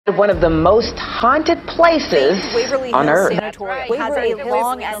One of the most haunted places Waverly on Hills Earth. Sanatorium has a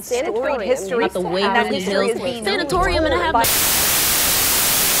long and storied history. The Waverly Hills Sanatorium and a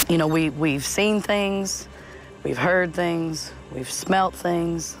half. You know, we've seen things, we've heard things, we've smelt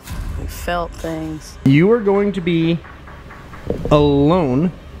things, we've felt things. You are going to be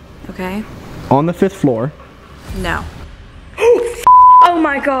alone. Okay. On the 5th floor. No. Oh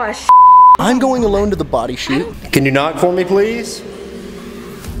my gosh. I'm going alone to the body shoot. Can you knock for me, please?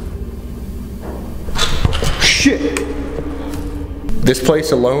 Shit! This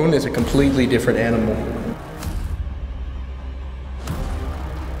place alone is a completely different animal.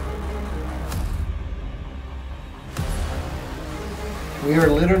 We are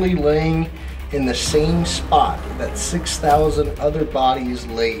literally laying in the same spot that 6,000 other bodies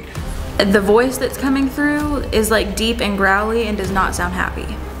laid. The voice that's coming through is like deep and growly and does not sound happy.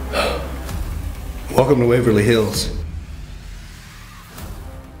 Welcome to Waverly Hills.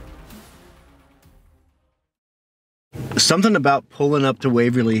 Something about pulling up to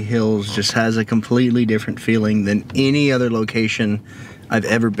Waverly Hills just has a completely different feeling than any other location I've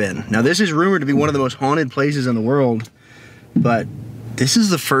ever been. Now, this is rumored to be one of the most haunted places in the world, but this is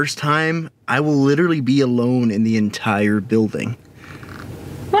the first time I will literally be alone in the entire building.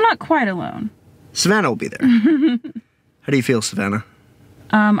 Well, not quite alone. Savannah will be there. How do you feel, Savannah?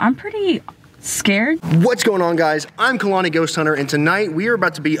 I'm pretty scared. What's going on, guys? I'm Kalani Ghost Hunter, and tonight we are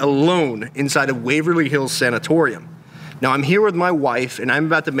about to be alone inside of Waverly Hills Sanatorium. Now, I'm here with my wife, and I'm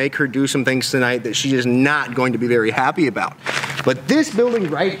about to make her do some things tonight that she is not going to be very happy about. But this building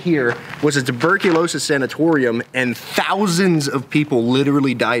right here was a tuberculosis sanatorium, and thousands of people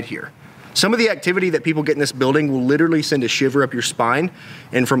literally died here. Some of the activity that people get in this building will literally send a shiver up your spine.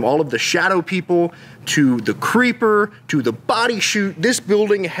 And from all of the shadow people, to the creeper, to the body shoot, this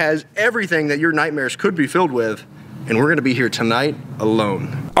building has everything that your nightmares could be filled with. And we're gonna be here tonight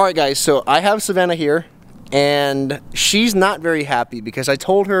alone. All right, guys, so I have Savannah here. And she's not very happy because I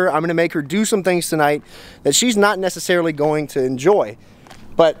told her I'm gonna make her do some things tonight that she's not necessarily going to enjoy.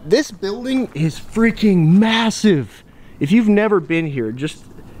 But this building is freaking massive. If you've never been here, just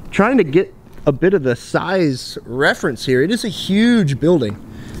trying to get a bit of the size reference here, it is a huge building.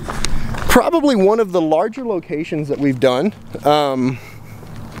 Probably one of the larger locations that we've done.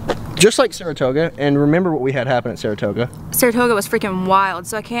 Just like Saratoga, and remember what we had happen at Saratoga. Saratoga was freaking wild,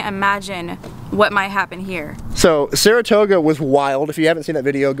 so I can't imagine what might happen here. So Saratoga was wild. If you haven't seen that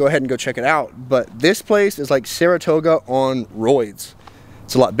video, go ahead and go check it out. But this place is like Saratoga on roids.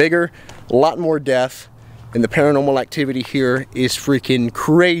 It's a lot bigger, a lot more death, and the paranormal activity here is freaking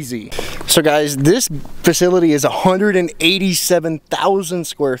crazy. So guys, this facility is 187,000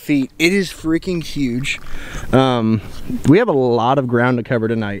 square feet. It is freaking huge. We have a lot of ground to cover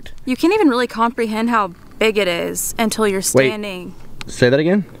tonight. You can't even really comprehend how big it is until you're standing. Wait, say that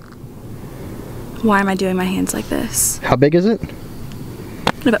again? Why am I doing my hands like this? How big is it? I'm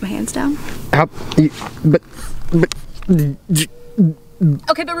gonna put my hands down.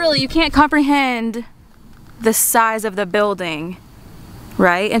 Okay, but really, you can't comprehend the size of the building,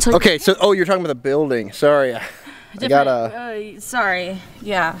 right? Until okay, so you're talking about the building. Sorry, I gotta. Sorry,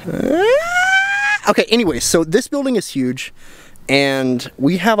 yeah. Okay, anyway, so this building is huge, and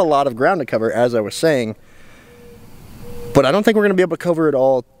we have a lot of ground to cover, as I was saying. But I don't think we're gonna be able to cover it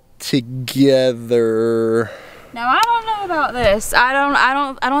all together. Now I don't know about this. I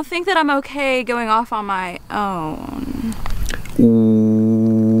don't think that I'm okay going off on my own.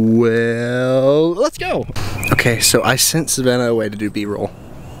 Well, let's go. Okay, so I sent Savannah away to do B-roll,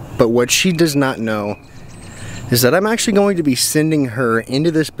 but what she does not know is that I'm actually going to be sending her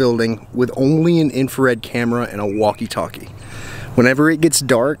into this building with only an infrared camera and a walkie-talkie. Whenever it gets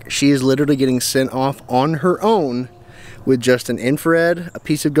dark, she is literally getting sent off on her own with just an infrared, a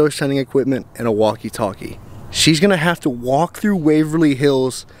piece of ghost hunting equipment, and a walkie-talkie. She's gonna have to walk through Waverly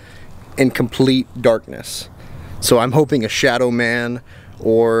Hills in complete darkness. So I'm hoping a shadow man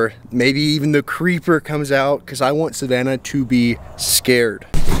or maybe even the creeper comes out, because I want Savannah to be scared.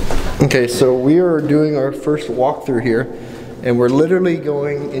 Okay, so we are doing our first walkthrough here, and we're literally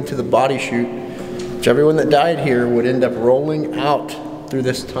going into the body chute, which everyone that died here would end up rolling out through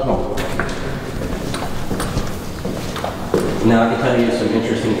this tunnel. Now I can tell you some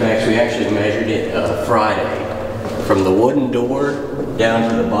interesting facts. We actually measured it Friday. From the wooden door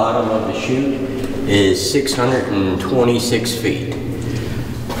down to the bottom of the chute is 626 feet.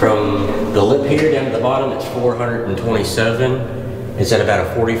 From the lip here down to the bottom, it's 427. It's at about a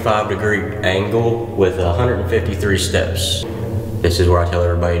 45-degree angle with 153 steps. This is where I tell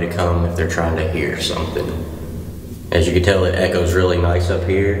everybody to come if they're trying to hear something. As you can tell, it echoes really nice up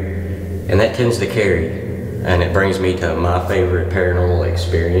here, and that tends to carry. and it brings me to my favorite paranormal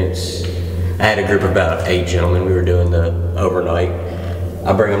experience. I had a group of about 8 gentlemen. We were doing the overnight.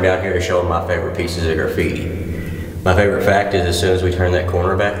 I bring them down here to show them my favorite pieces of graffiti. My favorite fact is as soon as we turn that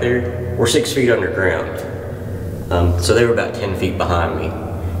corner back there, we're 6 feet underground. So they were about 10 feet behind me.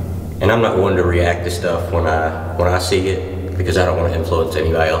 And I'm not one to react to stuff when I see it, because I don't want to influence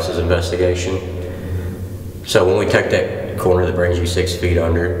anybody else's investigation. So when we take that corner that brings you 6 feet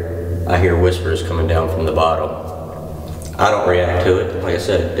under, I hear whispers coming down from the bottom. I don't react to it. Like I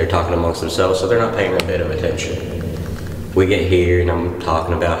said, they're talking amongst themselves, so they're not paying a bit of attention. We get here and I'm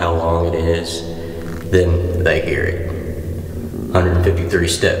talking about how long it is. Then they hear it. 153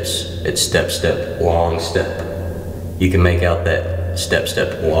 steps. It's step, step, long step. You can make out that step,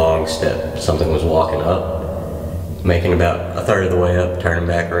 step, long step. Something was walking up, making about a third of the way up, turning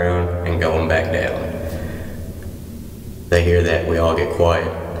back around, and going back down. They hear that, we all get quiet.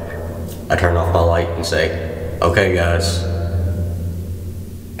 I turn off my light and say, okay guys,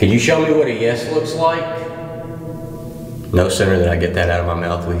 can you show me what a yes looks like? No sooner than I get that out of my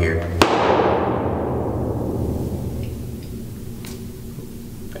mouth, we hear.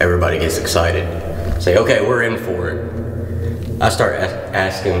 Everybody gets excited. Say, okay, we're in for it. I start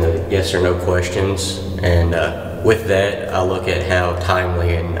asking the yes or no questions, and with that, I look at how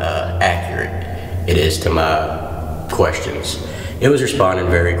timely and accurate it is to my questions. It was responding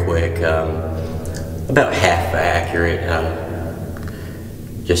very quick, about half accurate.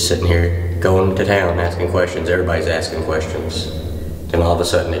 Just sitting here, going to town, asking questions. Everybody's asking questions. Then all of a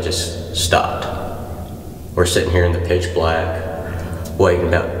sudden it just stopped. We're sitting here in the pitch black, waiting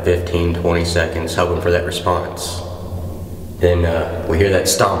about 15, 20 seconds, hoping for that response. Then we hear that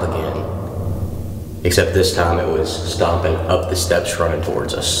stomp again. Except this time it was stomping up the steps running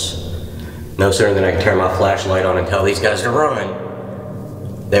towards us. No sooner than I could turn my flashlight on and tell these guys to run,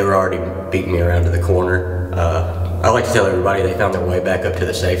 they were already beating me around to the corner. I like to tell everybody they found their way back up to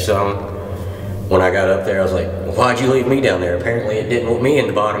the safe zone. When I got up there, I was like, well, why'd you leave me down there? Apparently it didn't want me in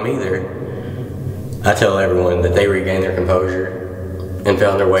the bottom either. I tell everyone that they regained their composure and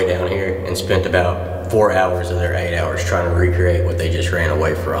found their way down here and spent about 4 hours of their 8 hours trying to recreate what they just ran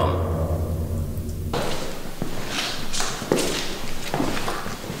away from.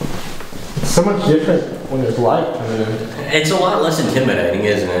 So much different when there's light coming in. It's a lot less intimidating,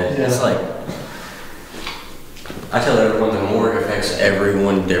 isn't it? Yeah. It's like, I tell everyone the morgue affects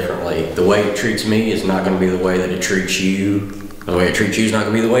everyone differently. The way it treats me is not going to be the way that it treats you. The way it treats you is not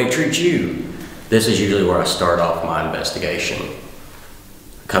going to be the way it treats you. This is usually where I start off my investigation.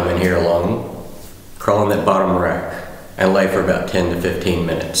 Come in here alone, crawl in that bottom rack, and lay for about 10 to 15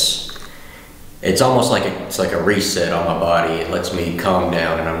 minutes. It's almost like it's like a reset on my body. It lets me calm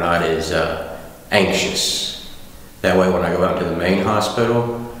down and I'm not as anxious. That way when I go out to the main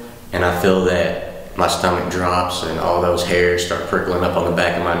hospital and I feel that my stomach drops and all those hairs start prickling up on the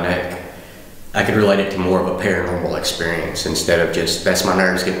back of my neck, I could relate it to more of a paranormal experience instead of just, that's my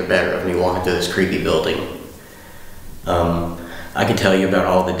nerves getting the better of me walking through this creepy building. I could tell you about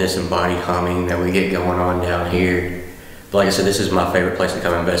all the disembodied humming that we get going on down here. But like I said, this is my favorite place to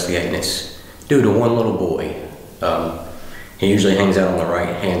come investigate, and it's due to one little boy. He usually hangs out on the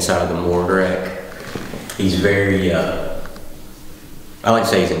right-hand side of the morgue rack. He's very, I like to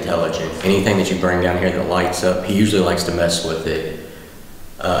say he's intelligent. Anything that you bring down here that lights up, he usually likes to mess with it.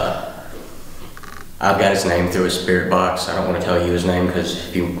 I've got his name through his spirit box. I don't want to tell you his name because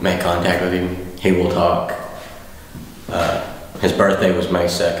if you make contact with him, he will talk. His birthday was May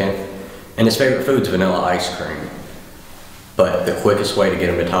 2nd, and his favorite food's vanilla ice cream. But the quickest way to get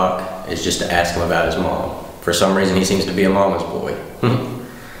him to talk is just to ask him about his mom. For some reason, he seems to be a mama's boy.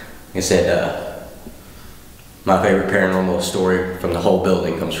 He said, my favorite paranormal story from the whole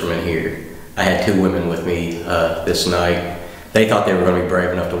building comes from in here. I had 2 women with me this night. They thought they were going to be brave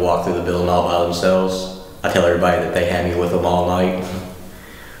enough to walk through the building all by themselves. I tell everybody that they had me with them all night.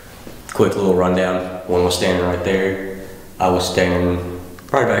 Quick little rundown. One was standing right there. I was standing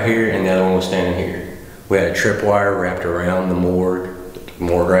right about here, and the other one was standing here. We had a tripwire wrapped around the morgue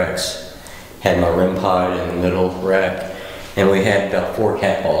racks. Had my REM pod in the middle rack, and we had about 4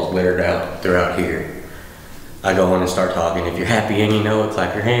 cat balls glittered out throughout here. I go on and start talking. If you're happy and you know it,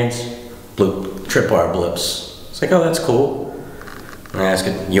 clap your hands. Bloop, tripwire blips. It's like, oh, that's cool. And I ask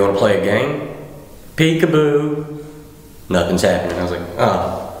it, you want to play a game? Peekaboo. Nothing's happening. I was like,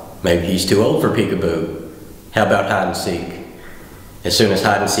 oh, maybe he's too old for peekaboo. How about hide and seek? As soon as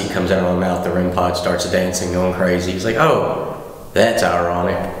hide and seek comes out of my mouth, the REM pod starts dancing, going crazy. He's like, oh, that's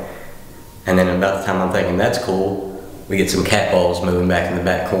ironic. And then about the time I'm thinking that's cool, we get some cat balls moving back in the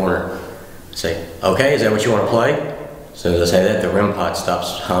back corner. I say, okay, is that what you want to play? As soon as I say that, the REM pod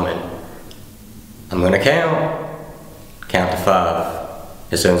stops humming. I'm gonna count to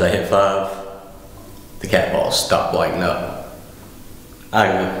 5. As soon as I hit 5, the cat balls stop lighting up. I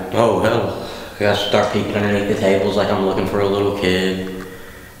go, oh hell, I gotta start peeking underneath the tables like I'm looking for a little kid.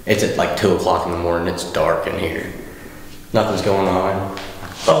 It's at like 2 o'clock in the morning, it's dark in here. Nothing's going on.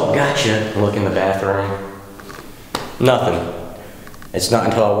 Oh, gotcha. Look in the bathroom. Nothing. It's not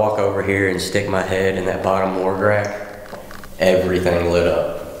until I walk over here and stick my head in that bottom morgue rack, everything lit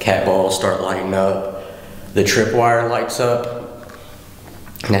up. Cat balls start lighting up. The tripwire lights up.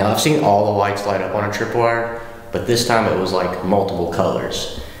 Now, I've seen all the lights light up on a tripwire, but this time it was like multiple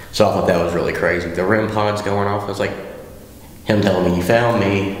colors. So I thought that was really crazy. The REM pod's going off. It was like him telling me, you found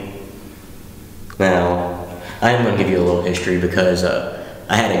me. Now, I am going to give you a little history because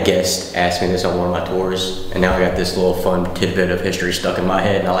I had a guest ask me this on one of my tours, and now I got this little fun tidbit of history stuck in my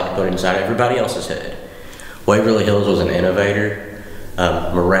head, and I like to put it inside everybody else's head. Waverly Hills was an innovator.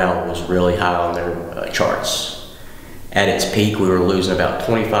 Morale was really high on their charts. At its peak, we were losing about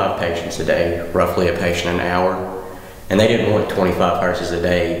 25 patients a day, roughly a patient an hour, and they didn't want 25 nurses a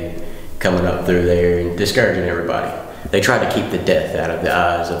day coming up through there and discouraging everybody. They tried to keep the death out of the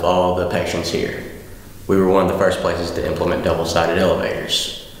eyes of all the patients here. We were one of the first places to implement double-sided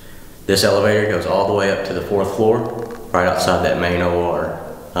elevators. This elevator goes all the way up to the 4th floor, right outside that main OR.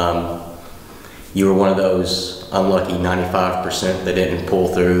 You were one of those unlucky 95% that didn't pull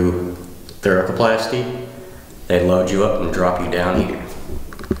through thoracoplasty. They'd load you up and drop you down here.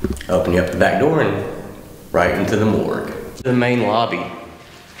 Open you up the back door and right into the morgue. The main lobby.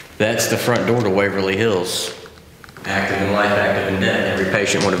 That's the front door to Waverly Hills. Active in life, active in death. Every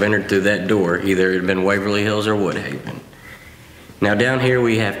patient would have entered through that door. Either it had been Waverly Hills or Woodhaven. Now down here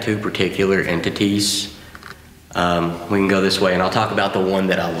we have 2 particular entities. We can go this way and I'll talk about the one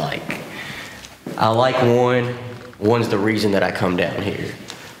that I like. I like one. One's the reason that I come down here.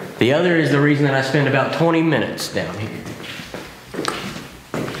 The other is the reason that I spend about 20 minutes down here.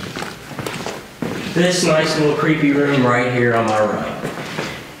 This nice little creepy room right here on my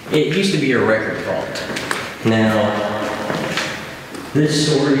right. It used to be a record vault. Now, this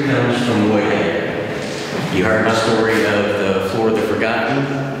story comes from Woodhaven. You heard my story of the floor of the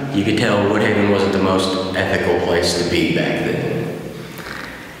forgotten. You could tell Woodhaven wasn't the most ethical place to be back then.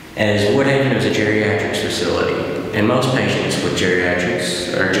 As Woodhaven was a geriatrics facility, and most patients with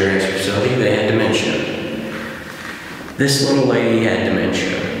geriatrics or geriatric facility, they had dementia. This little lady had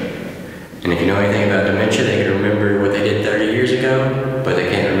dementia. And if you know anything about dementia, they can remember what they did 30 years ago, but they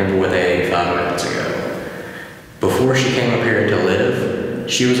can't remember what they ate 5 minutes ago. Before she came up here to live,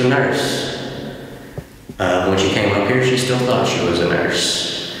 she was a nurse. When she came up here, she still thought she was a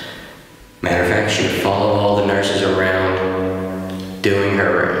nurse. Matter of fact, she would follow all the nurses around doing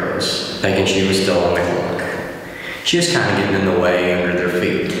her rounds, thinking she was still on the clock. She was kind of getting in the way under their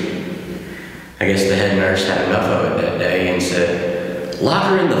feet. I guess the head nurse had enough of it that day and said, lock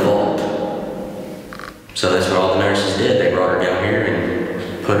her in the vault. So that's what all the nurses did. They brought her down here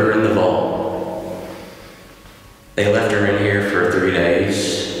and put her in the vault. They left her in here for 3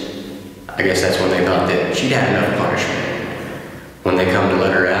 days. I guess that's when they thought that she'd had enough punishment. When they come to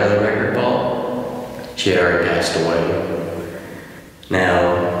let her out of the record vault, she had already passed away.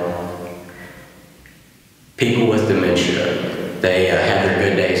 Now, people with dementia, they have their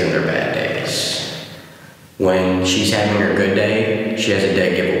good days and their bad days. When she's having her good day, she has a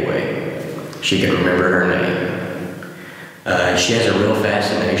dead giveaway. She can remember her name. She has a real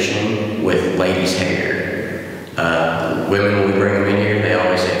fascination with ladies' hair. Women, when we bring them in here, they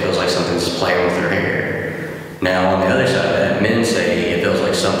always say it feels like something's playing with their hair. Now, on the other side of that, men say it feels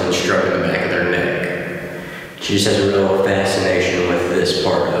like something's stroking the back of their neck. She just has a real fascination with this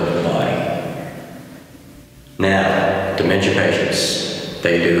part of the body. Now, dementia patients,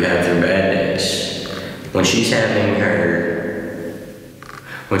 they do have their bad days. When she's having her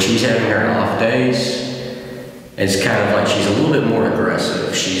off days, it's kind of like she's a little bit more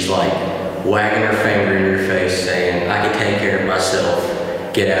aggressive. She's like wagging her finger in your face saying, I can take care of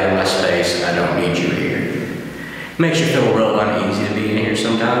myself, get out of my space, I don't need you here. Makes you feel real uneasy to be in here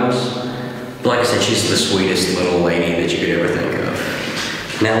sometimes. But like I said, she's the sweetest little lady that you could ever think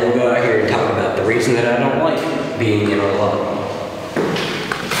of. Now we'll go out here and talk about the reason that I don't like being in our lobby.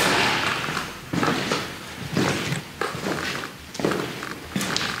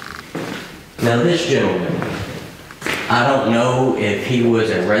 Now this gentleman, I don't know if he was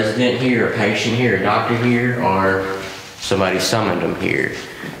a resident here, a patient here, a doctor here, or somebody summoned him here,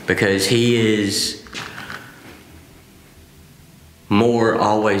 because he is more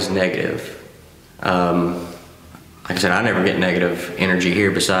always negative. Like I said, I never get negative energy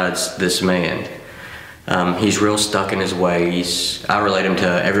here besides this man. He's real stuck in his ways. I relate him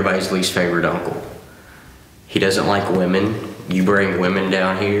to everybody's least favorite uncle. He doesn't like women. You bring women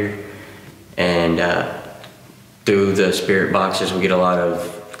down here, and through the spirit boxes we get a lot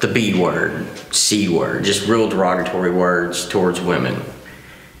of the B word, C word, just real derogatory words towards women.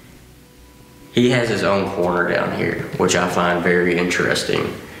 He has his own corner down here, which I find very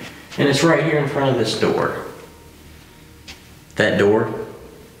interesting. And it's right here in front of this door. That door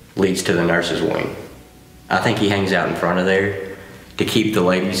leads to the nurse's wing. I think he hangs out in front of there to keep the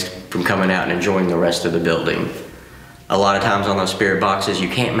ladies from coming out and enjoying the rest of the building. A lot of times on those spirit boxes, you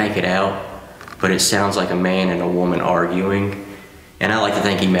can't make it out, but it sounds like a man and a woman arguing. And I like to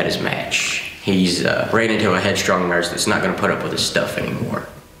think he met his match. He's ran into a headstrong nurse that's not gonna put up with his stuff anymore.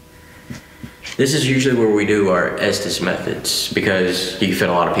 This is usually where we do our Estes methods, because you can fit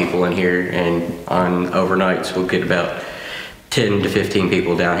a lot of people in here, and on overnights we'll get about 10 to 15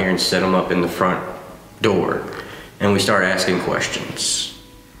 people down here and set them up in the front door, and we start asking questions.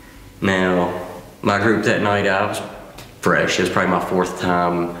 Now, my group that night, I was fresh. It was probably my 4th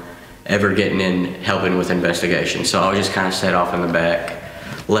time ever getting in helping with investigations, so I was just kind of set off in the back,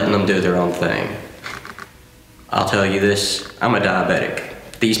 letting them do their own thing. I'll tell you this, I'm a diabetic.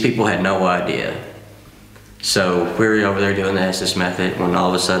 These people had no idea. So we were over there doing the Estes method when all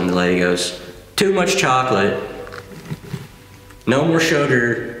of a sudden the lady goes, "Too much chocolate, no more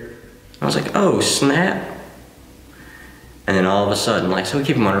sugar." I was like, oh snap. And then all of a sudden, like, so we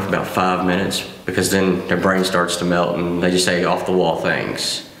keep them under for about 5 minutes, because then their brain starts to melt and they just say off the wall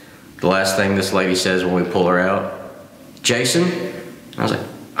things. The last thing this lady says when we pull her out, "Jason?" I was like,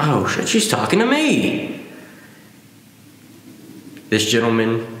 oh shit, she's talking to me. This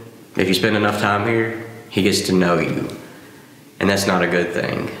gentleman, if you spend enough time here, he gets to know you. And that's not a good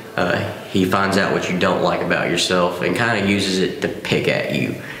thing. He finds out what you don't like about yourself and kind of uses it to pick at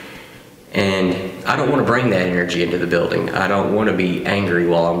you. And I don't want to bring that energy into the building. I don't want to be angry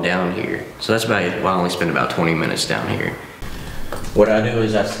while I'm down here. So that's why I only spend about 20 minutes down here. What I do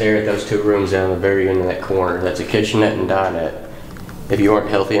is I stare at those 2 rooms down the very end of that corner. That's a kitchenette and dinette. If you aren't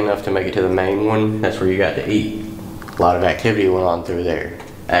healthy enough to make it to the main one, that's where you got to eat. A lot of activity went on through there.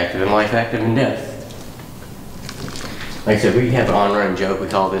 Active in life, active in death. Like I said, we have an on-run joke. We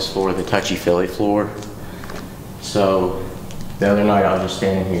call this floor the touchy-feely floor. So the other night I was just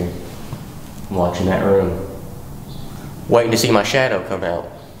standing here watching that room, waiting to see my shadow come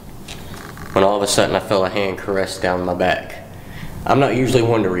out, when all of a sudden I felt a hand caress down my back. I'm not usually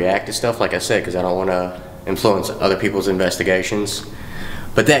one to react to stuff, like I said, because I don't want to influence other people's investigations.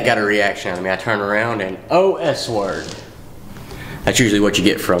 But that got a reaction out of me. I turned around and, oh, S word. That's usually what you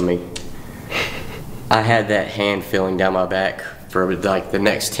get from me. I had that hand feeling down my back for like the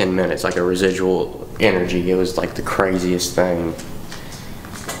next 10 minutes, like a residual energy. It was like the craziest thing.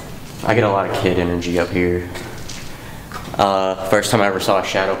 I get a lot of kid energy up here. First time I ever saw a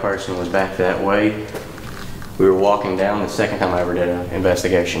shadow person was back that way. We were walking down, the second time I ever did an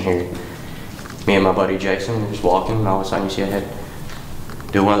investigation here. Me and my buddy Jason were just walking, and all of a sudden you see a head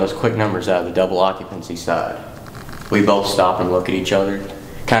do one of those quick numbers out of the double occupancy side. We both stop and look at each other,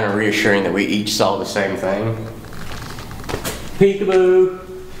 kind of reassuring that we each saw the same thing. Peekaboo!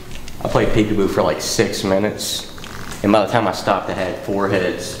 I played peekaboo for like 6 minutes, and by the time I stopped, I had 4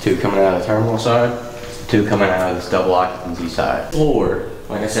 heads, 2 coming out of the terminal side, 2 coming out of this double occupancy side. Or,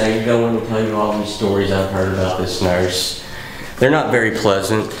 like I said, I can go in and tell you all these stories I've heard about this nurse. They're not very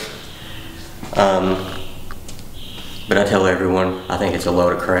pleasant. But I tell everyone, I think it's a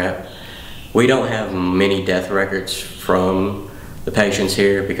load of crap. We don't have many death records from the patients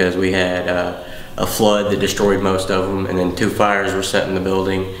here because we had a flood that destroyed most of them, and then 2 fires were set in the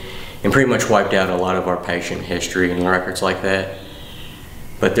building and pretty much wiped out a lot of our patient history and records like that.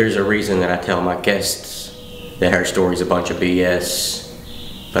 But there's a reason that I tell my guests that her story's a bunch of BS,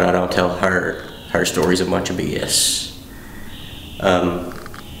 but I don't tell her story's a bunch of BS.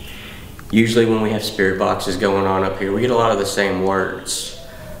 Usually when we have spirit boxes going on up here, we get a lot of the same words.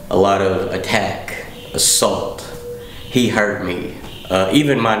 A lot of attack, assault, he hurt me,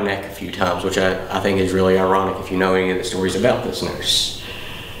 even my neck a few times, which I think is really ironic if you know any of the stories about this nurse.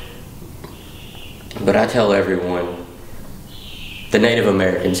 But I tell everyone, the Native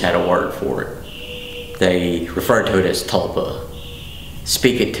Americans had a word for it. They referred to it as tulpa.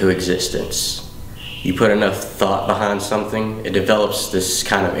 Speak it to existence. You put enough thought behind something, it develops this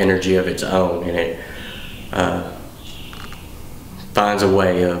kind of energy of its own, and it finds a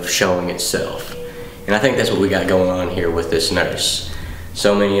way of showing itself. And I think that's what we got going on here with this nurse.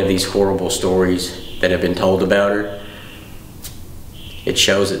 So many of these horrible stories that have been told about her, it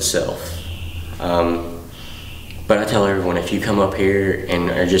shows itself. But I tell everyone, if you come up here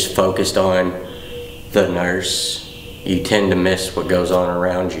and are just focused on the nurse, you tend to miss what goes on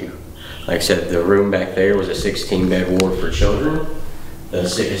around you. Like I said, the room back there was a 16-bed ward for children, the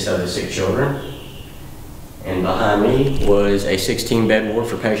sickest of the sick children. And behind me was a 16-bed ward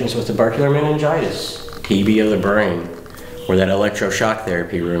for patients with tubercular meningitis, TB of the brain, where that electroshock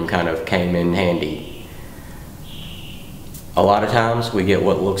therapy room kind of came in handy. A lot of times we get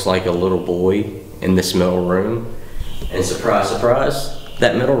what looks like a little boy in this middle room, and surprise, surprise,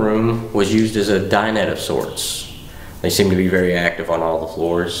 that middle room was used as a dinette of sorts. They seem to be very active on all the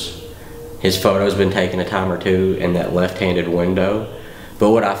floors. His photo's been taken a time or two in that left-handed window.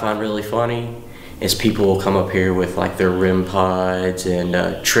 But what I find really funny is people will come up here with like their REM pods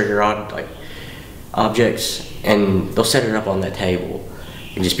and trigger like objects, and they'll set it up on that table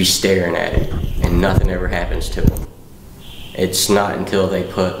and just be staring at it, and nothing ever happens to them. It's not until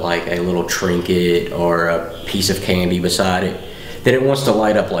they put like a little trinket or a piece of candy beside it that it wants to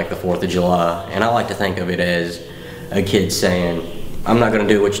light up like the 4th of July. And I like to think of it as a kid saying, I'm not going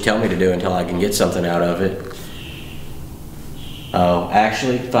to do what you tell me to do until I can get something out of it. Oh,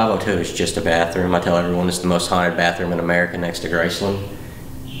 actually, 502 is just a bathroom. I tell everyone it's the most haunted bathroom in America next to Graceland.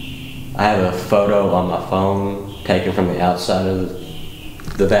 I have a photo on my phone taken from the outside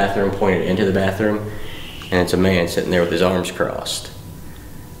of the bathroom, pointed into the bathroom, and it's a man sitting there with his arms crossed.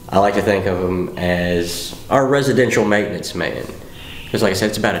 I like to think of him as our residential maintenance man. Because like I said,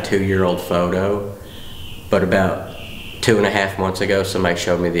 it's about a 2-year-old photo, but about 2.5 months ago, somebody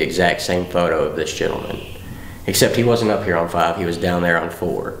showed me the exact same photo of this gentleman. Except he wasn't up here on 5, he was down there on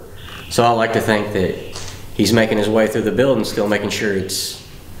 4. So I like to think that he's making his way through the building, still making sure it's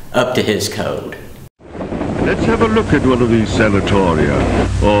up to his code. Let's have a look at one of these sanatoria,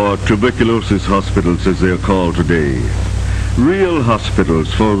 or tuberculosis hospitals as they are called today. Real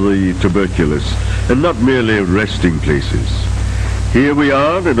hospitals for the tuberculous, and not merely resting places. Here we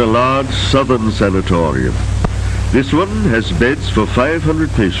are in a large southern sanatorium. This one has beds for 500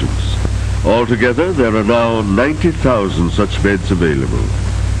 patients. Altogether, there are now 90,000 such beds available.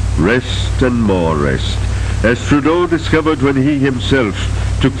 Rest and more rest, as Trudeau discovered when he himself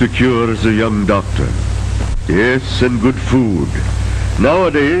took the cure as a young doctor. Yes, and good food.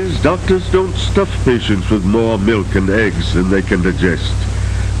 Nowadays, doctors don't stuff patients with more milk and eggs than they can digest.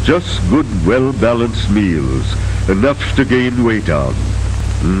 Just good, well-balanced meals, enough to gain weight on.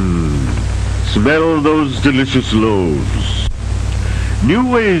 Smell those delicious loaves.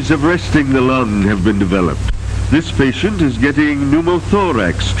 New ways of resting the lung have been developed. This patient is getting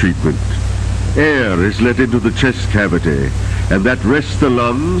pneumothorax treatment. Air is let into the chest cavity, and that rests the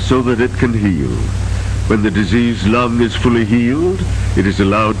lung so that it can heal. When the diseased lung is fully healed, it is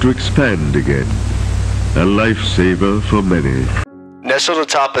allowed to expand again. A lifesaver for many. Nestled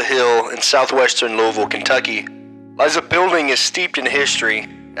atop a hill in southwestern Louisville, Kentucky, lies a building as steeped in history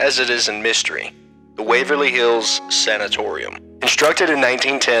as it is in mystery, the Waverly Hills Sanatorium. Constructed in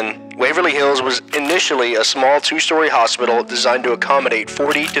 1910, Waverly Hills was initially a small 2-story hospital designed to accommodate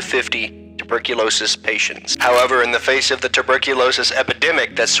 40 to 50 tuberculosis patients. However, in the face of the tuberculosis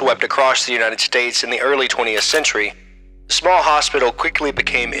epidemic that swept across the United States in the early 20th century, the small hospital quickly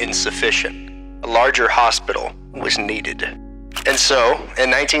became insufficient. A larger hospital was needed. And so, in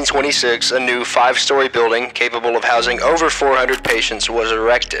 1926, a new 5-story building capable of housing over 400 patients was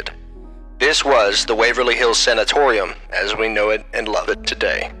erected. This was the Waverly Hills Sanatorium as we know it and love it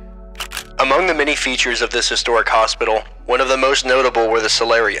today. Among the many features of this historic hospital, one of the most notable were the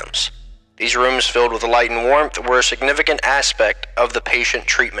solariums. These rooms filled with light and warmth were a significant aspect of the patient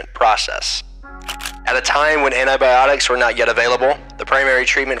treatment process. At a time when antibiotics were not yet available, the primary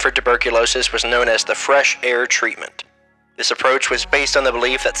treatment for tuberculosis was known as the fresh air treatment. This approach was based on the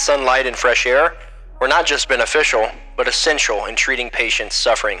belief that sunlight and fresh air were not just beneficial, but essential in treating patients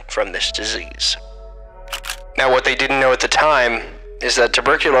suffering from this disease. Now, what they didn't know at the time is that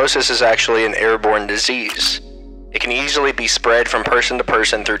tuberculosis is actually an airborne disease. It can easily be spread from person to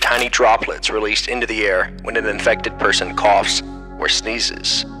person through tiny droplets released into the air when an infected person coughs or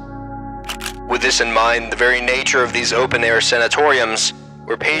sneezes. With this in mind, the very nature of these open-air sanatoriums,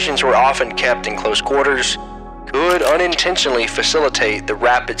 where patients were often kept in close quarters, could unintentionally facilitate the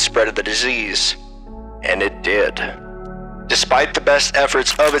rapid spread of the disease. And it did. Despite the best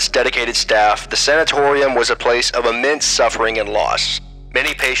efforts of its dedicated staff, the sanatorium was a place of immense suffering and loss.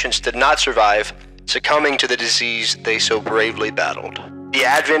 Many patients did not survive, succumbing to the disease they so bravely battled. The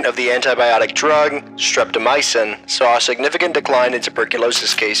advent of the antibiotic drug, streptomycin, saw a significant decline in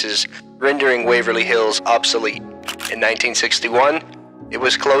tuberculosis cases, rendering Waverly Hills obsolete. In 1961, it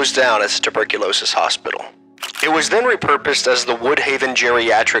was closed down as a tuberculosis hospital. It was then repurposed as the Woodhaven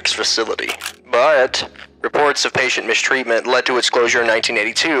Geriatrics Facility, but reports of patient mistreatment led to its closure in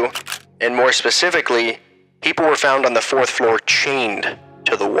 1982, and more specifically, people were found on the 4th floor chained to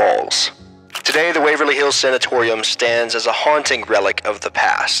to the walls. Today, the Waverly Hills Sanatorium stands as a haunting relic of the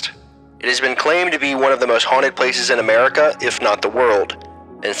past. It has been claimed to be one of the most haunted places in America, if not the world.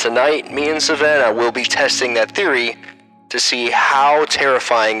 And tonight, me and Savannah will be testing that theory to see how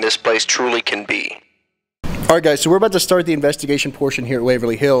terrifying this place truly can be. Alright guys, so we're about to start the investigation portion here at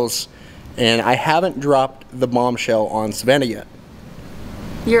Waverly Hills, and I haven't dropped the bombshell on Savannah yet.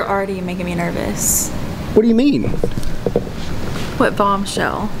 You're already making me nervous. What do you mean? What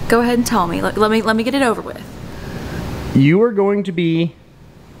bombshell? Go ahead and tell me. Let me get it over with. You are going to be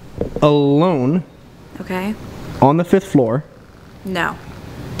alone. Okay. On the 5th floor. No.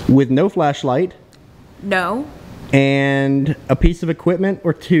 With no flashlight. No. And a piece of equipment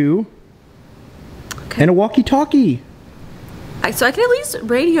or two. Okay. And a walkie-talkie. So I can at least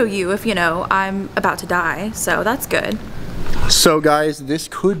radio you if, you know, I'm about to die. So that's good. So guys, this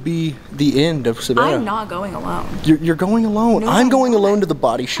could be the end of Savannah. I'm not going alone. You're going alone. No, I'm going alone to the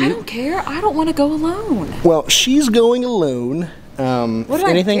body shoot. I don't care. I don't want to go alone. Well, she's going alone. If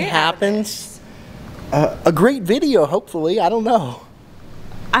anything happens, a great video, hopefully. I don't know.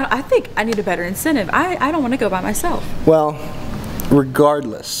 I think I need a better incentive. I don't want to go by myself. Well,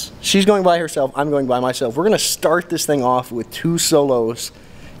 regardless, she's going by herself. I'm going by myself. We're going to start this thing off with 2 solos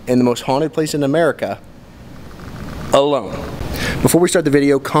in the most haunted place in America. Alone. Before we start the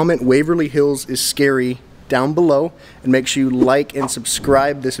video, comment Waverly Hills is scary down below, and make sure you like and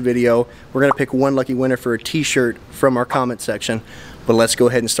subscribe this video. We're gonna pick one lucky winner for a t-shirt from our comment section, but let's go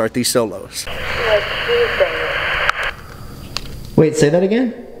ahead and start these solos. Wait, say that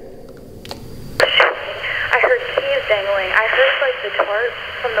again? I heard keys dangling. I heard like the chart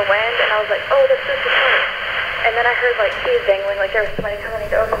from the wind, and I was like, oh, that's just the chart. And then I heard like keys dangling, like there was somebody coming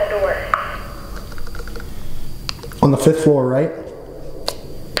to open the door. On the 5th floor, right?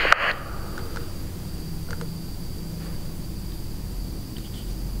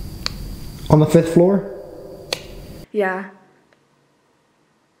 On the 5th floor? Yeah.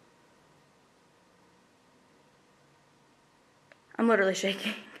 I'm literally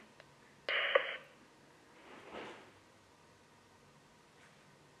shaking.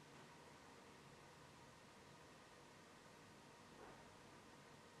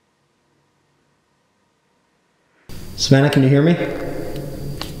 Savannah, can you hear me? Can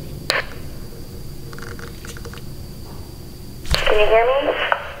you hear me?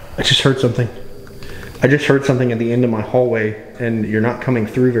 I just heard something. I just heard something at the end of my hallway, and you're not coming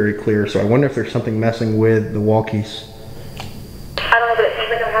through very clear, so I wonder if there's something messing with the walkies. I don't know, but it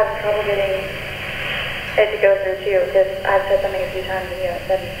seems like I'm having trouble getting it to go through too, because I've said something a few times and you haven't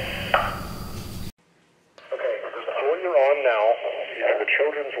said anything. Okay, the floor you're on now is the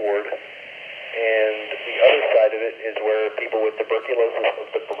children's ward. And the other side of it is where people with tuberculosis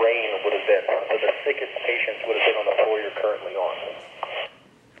of the brain would have been. So the sickest patients would have been on the floor you're currently on.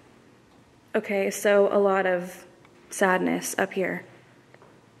 Okay, so a lot of sadness up here.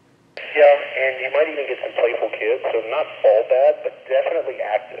 Yeah, and you might even get some playful kids, so not all bad, but definitely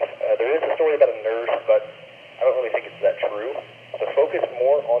active. There is a story about a nurse, but I don't really think it's that true. So focus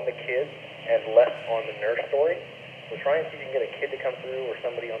more on the kids and less on the nurse story. So try and see if you can get a kid to come through or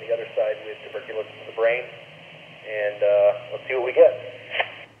somebody on the other side with tuberculosis of the brain, and let's see what we get.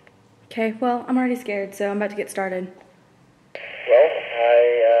 Okay, well, I'm already scared, so I'm about to get started. Well,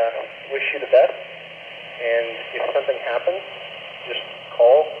 I wish you the best, and if something happens, just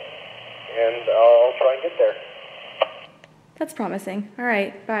call, and I'll try and get there. That's promising. All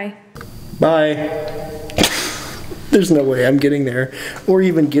right, bye. Bye. There's no way I'm getting there, or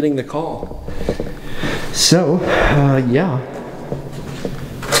even getting the call. So, yeah.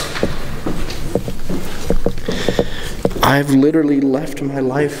 I've literally left my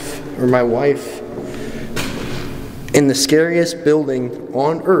life, or my wife, in the scariest building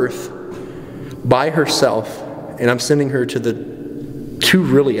on earth by herself, and I'm sending her to the 2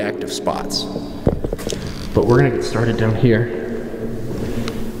 really active spots. But we're gonna get started down here.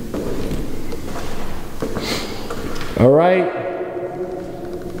 All right.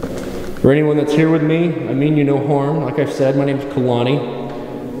 For anyone that's here with me, I mean you no harm. Like I've said, my name is Kalani.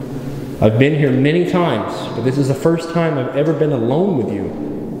 I've been here many times, but this is the first time I've ever been alone with you.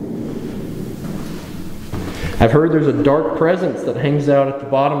 I've heard there's a dark presence that hangs out at the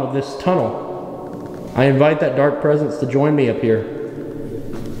bottom of this tunnel. I invite that dark presence to join me up here.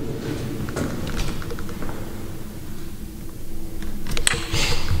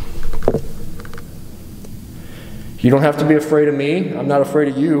 You don't have to be afraid of me. I'm not afraid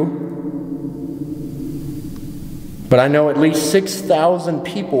of you. But I know at least 6,000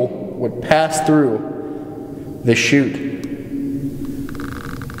 people would pass through the chute.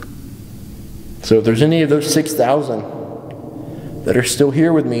 So if there's any of those 6,000 that are still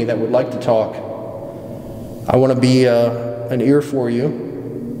here with me that would like to talk. I want to be an ear for you,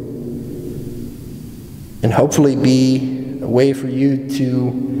 and hopefully be a way for you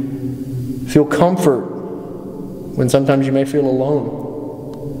to feel comfort when sometimes you may feel alone.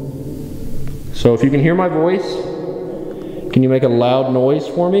 So if you can hear my voice, can you make a loud noise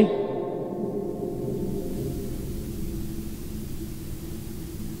for me?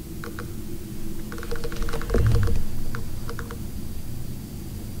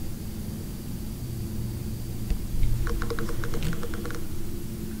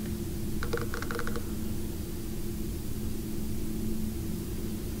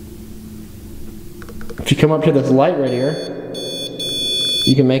 If you come up to this light right here,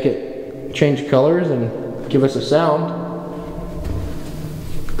 you can make it change colors and give us a sound.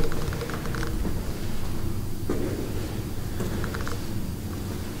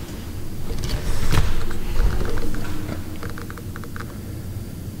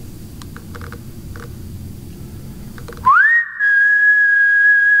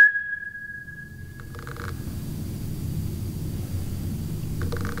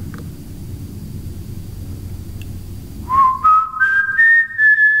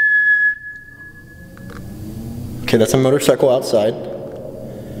 Okay, that's a motorcycle outside.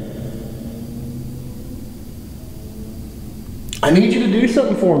 I need you to do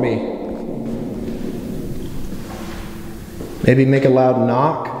something for me. Maybe make a loud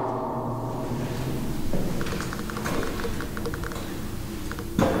knock.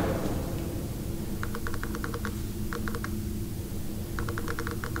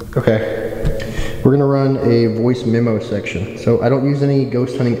 Okay, we're gonna run a voice memo section. So I don't use any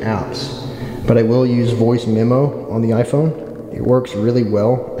ghost hunting apps, but I will use voice memo on the iPhone. It works really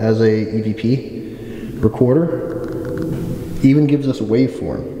well as a EVP recorder. Even gives us a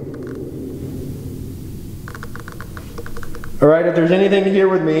waveform. All right, if there's anything here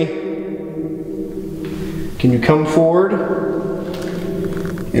with me, can you come forward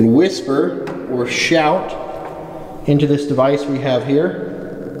and whisper or shout into this device we have here?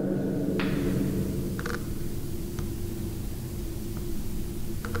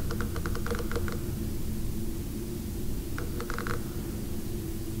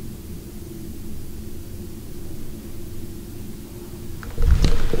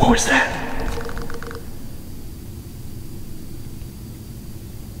 What was that?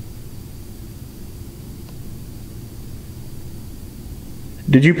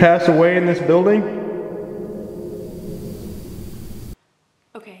 Did you pass away in this building?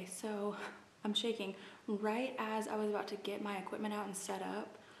 Okay, so I'm shaking. Right as I was about to get my equipment out and set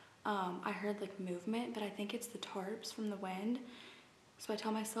up, I heard like movement, but I think it's the tarps from the wind. So I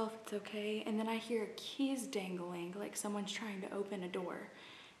tell myself it's okay, and then I hear keys dangling, like someone's trying to open a door.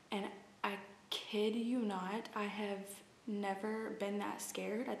 And I kid you not, I have never been that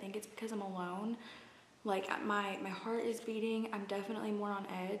scared. I think it's because I'm alone. Like my heart is beating. I'm definitely more on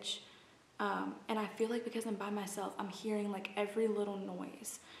edge. And I feel like because I'm by myself, I'm hearing like every little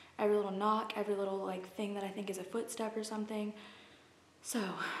noise, every little knock, every little like thing that I think is a footstep or something. So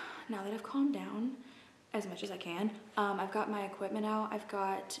now that I've calmed down as much as I can, I've got my equipment out. I've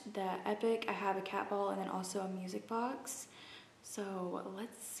got the Epic, I have a cat ball, and then also a music box. So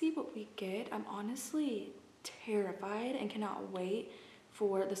let's see what we get. I'm honestly terrified and cannot wait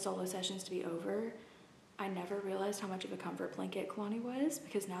for the solo sessions to be over. I never realized how much of a comfort blanket Kalani was,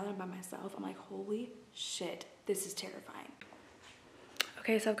 because now that I'm by myself, I'm like, holy shit, this is terrifying.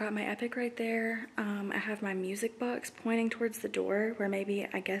 Okay, so I've got my Epic right there. I have my music box pointing towards the door where maybe,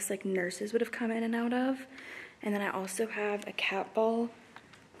 I guess, like nurses would have come in and out of. And then I also have a cat ball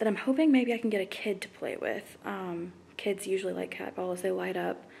that I'm hoping maybe I can get a kid to play with. Kids usually like cat balls, they light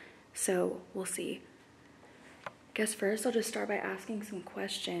up, so we'll see. Guess first I'll just start by asking some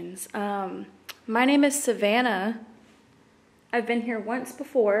questions. My name is Savannah. I've been here once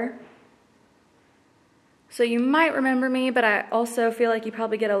before, so you might remember me, but I also feel like you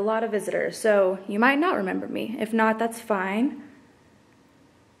probably get a lot of visitors, so you might not remember me. If not, that's fine.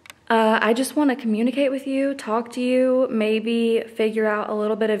 I just want to communicate with you, talk to you, maybe figure out a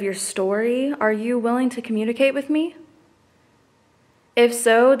little bit of your story. Are you willing to communicate with me? If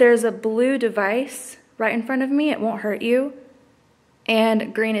so, there's a blue device right in front of me. It won't hurt you.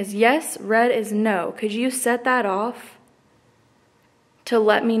 And green is yes, red is no. Could you set that off to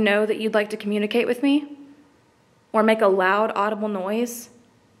let me know that you'd like to communicate with me? Or make a loud, audible noise?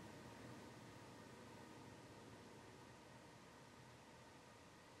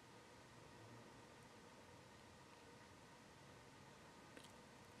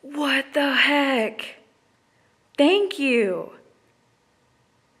 What the heck? Thank you.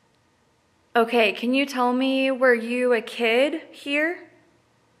 Okay, can you tell me, were you a kid here?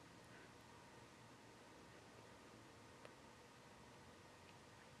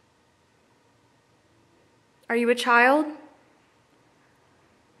 Are you a child?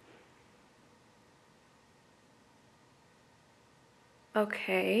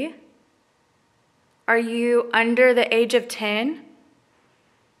 Okay. Are you under the age of 10?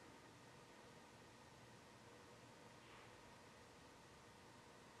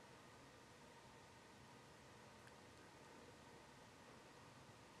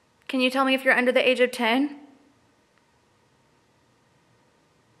 Can you tell me if you're under the age of 10?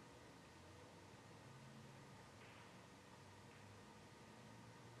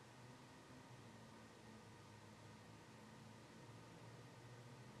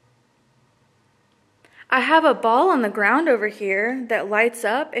 I have a ball on the ground over here that lights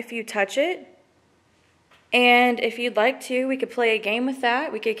up if you touch it. And if you'd like to, we could play a game with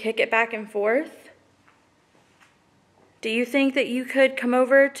that. We could kick it back and forth. Do you think that you could come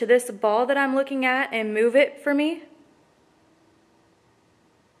over to this ball that I'm looking at and move it for me?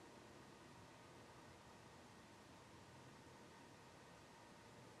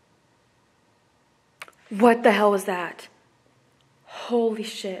 What the hell was that? Holy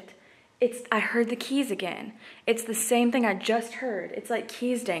shit. I heard the keys again. It's the same thing I just heard. It's like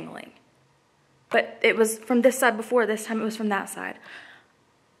keys dangling. But it was from this side before. This time it was from that side.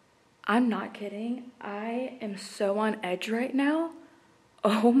 I'm not kidding. I am so on edge right now.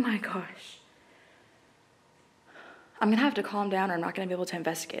 Oh my gosh. I'm going to have to calm down or I'm not going to be able to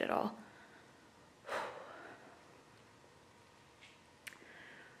investigate it all.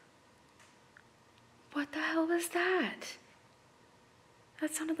 What the hell was that?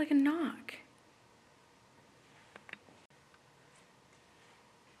 That sounded like a knock.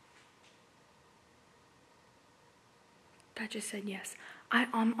 That just said yes.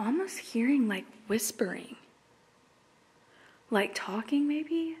 I'm almost hearing like whispering. Like talking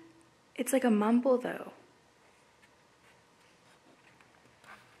maybe? It's like a mumble though.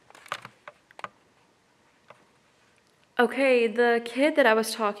 Okay, the kid that I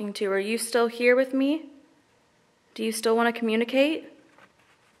was talking to, are you still here with me? Do you still want to communicate?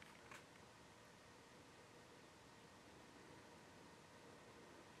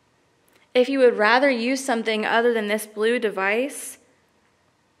 If you would rather use something other than this blue device,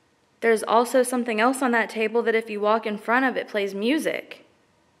 there's also something else on that table that if you walk in front of it plays music.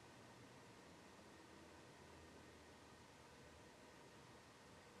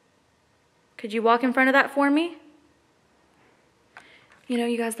 Could you walk in front of that for me? You know,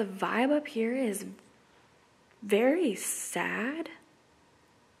 you guys, the vibe up here is very sad.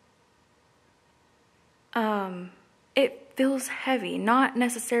 It feels heavy, not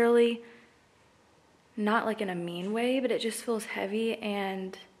necessarily, not like in a mean way, but it just feels heavy,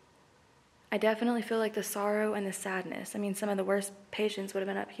 and I definitely feel like the sorrow and the sadness. I mean, some of the worst patients would have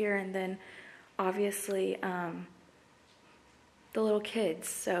been up here, and then obviously the little kids,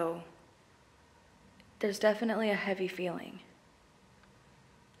 so there's definitely a heavy feeling.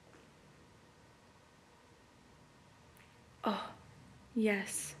 Oh,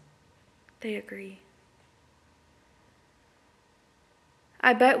 yes, they agree.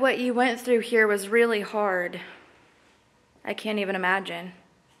 I bet what you went through here was really hard. I can't even imagine.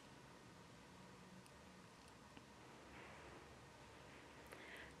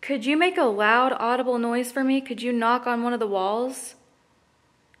 Could you make a loud, audible noise for me? Could you knock on one of the walls?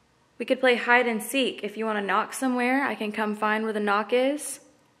 We could play hide and seek. If you want to knock somewhere, I can come find where the knock is.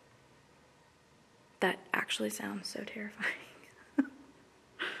 That actually sounds so terrifying.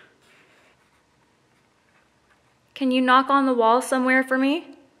 Can you knock on the wall somewhere for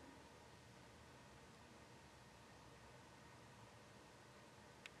me?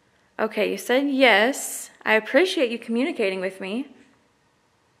 Okay, you said yes. I appreciate you communicating with me.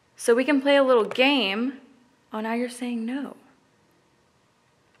 So we can play a little game. Oh, now you're saying no.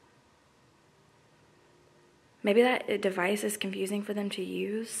 Maybe that device is confusing for them to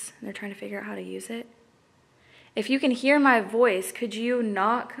use, and they're trying to figure out how to use it. If you can hear my voice, could you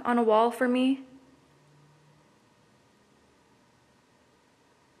knock on a wall for me?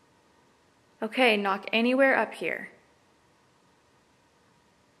 Okay, knock anywhere up here.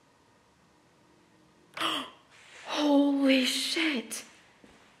 Holy shit.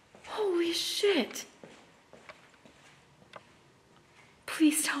 Holy shit.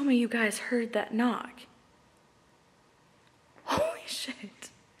 Please tell me you guys heard that knock. Holy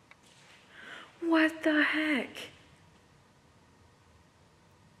shit. What the heck?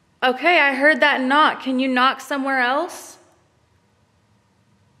 Okay, I heard that knock. Can you knock somewhere else?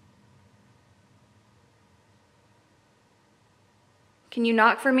 Can you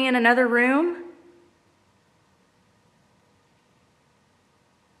knock for me in another room?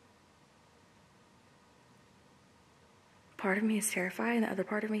 Part of me is terrified and the other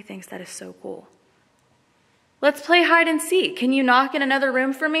part of me thinks that is so cool. Let's play hide and seek. Can you knock in another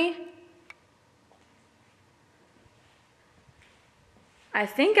room for me? I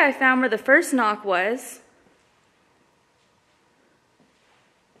think I found where the first knock was.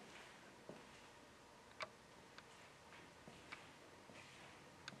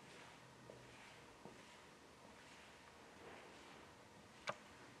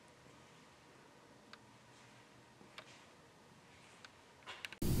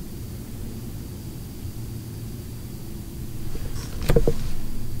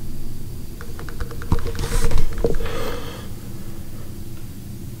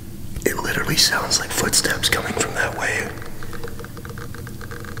 It literally sounds like footsteps coming from that way.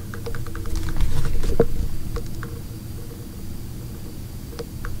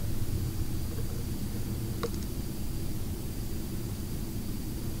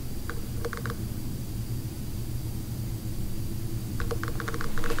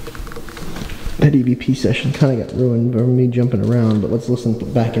 That EVP session kind of got ruined by me jumping around, but let's listen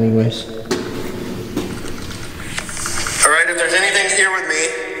back anyways. Alright, if there's anything here with me,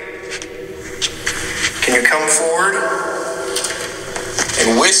 can you come forward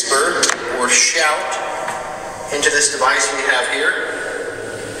and whisper or shout into this device we have here?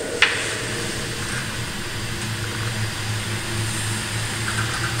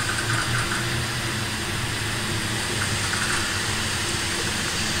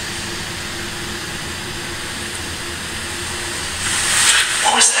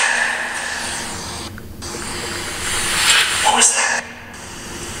 What was that? What was that?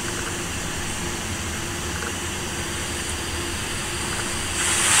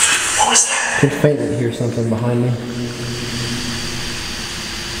 What was that? I can faintly hear something behind me.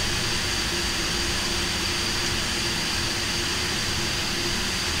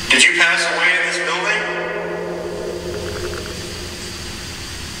 Did you pass away in this building?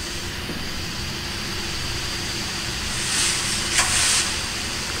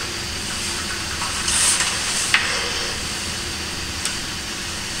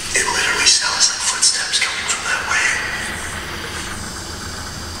 It literally sounds like footsteps coming from that way.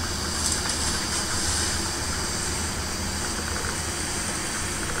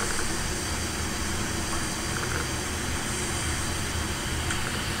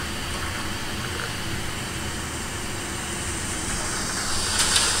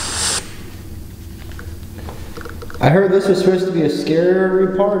 I heard this was supposed to be a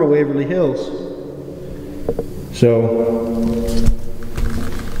scary part of Waverly Hills. So,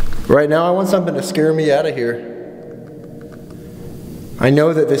 right now I want something to scare me out of here. I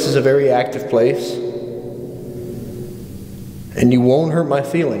know that this is a very active place, and you won't hurt my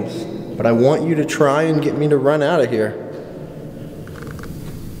feelings, but I want you to try and get me to run out of here.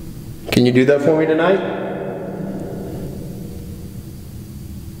 Can you do that for me tonight?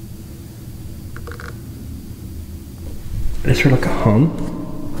 I just heard like a hum.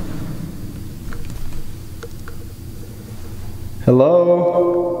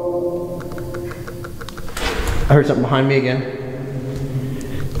 Hello? I heard something behind me again.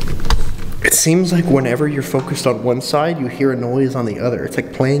 It seems like whenever you're focused on one side, you hear a noise on the other. It's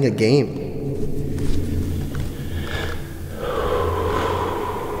like playing a game.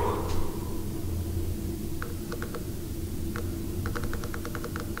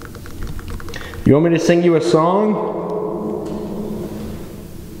 You want me to sing you a song?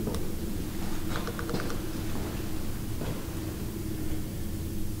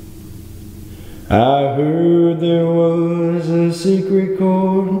 I heard there was a secret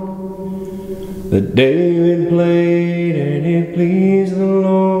chord that David played and it pleased the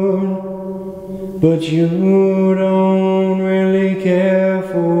Lord, but you don't really care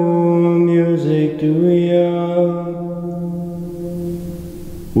for music, do ya?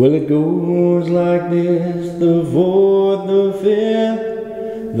 Well, it goes like this: the fourth, the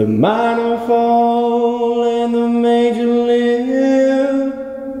fifth, the minor fall and the major lift.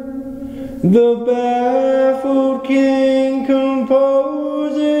 The baffled king composes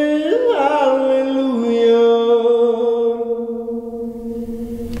hallelujah,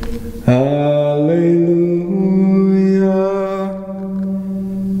 hallelujah,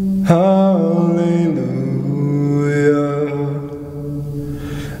 hallelujah,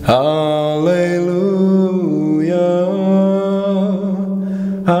 hallelujah,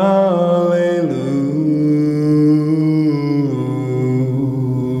 hallelujah.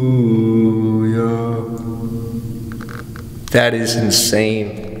 That is insane.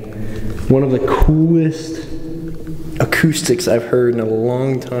 One of the coolest acoustics I've heard in a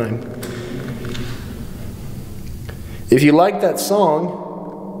long time. If you like that song,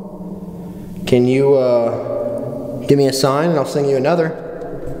 can you give me a sign and I'll sing you another?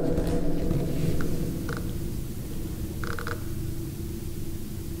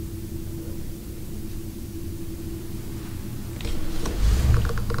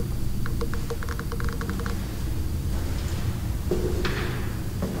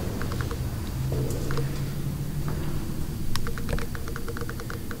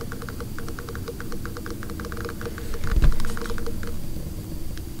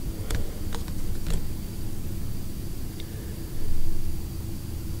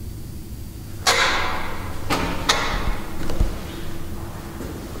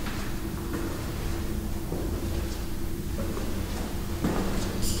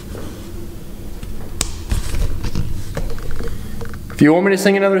 If you want me to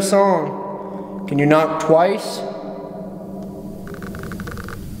sing another song, can you knock twice?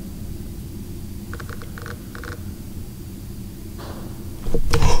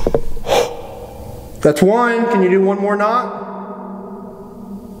 That's one. Can you do one more knock?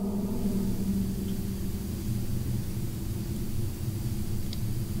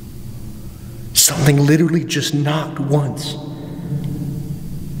 Something literally just knocked once.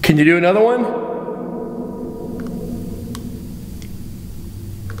 Can you do another one?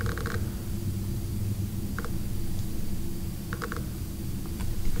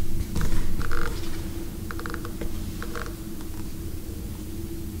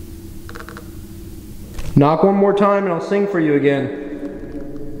 Knock one more time and I'll sing for you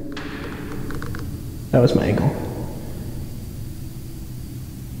again. That was my ankle.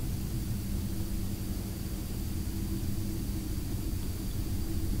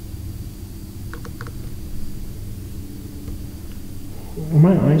 Were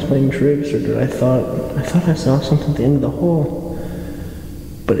my eyes playing tricks, or did I thought I saw something at the end of the hall?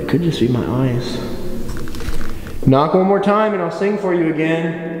 But it could just be my eyes. Knock one more time and I'll sing for you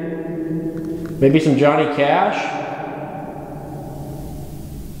again. Maybe some Johnny Cash?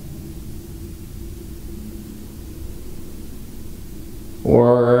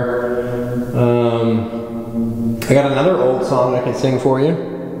 Or, I got another old song I can sing for you.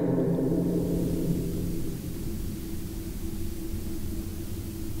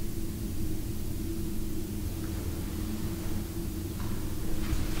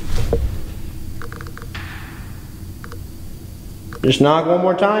 Just knock one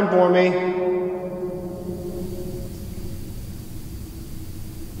more time for me.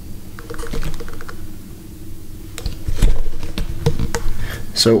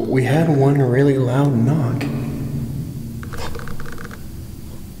 So we had one really loud knock.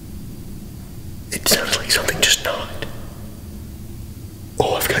 It sounded like something just knocked.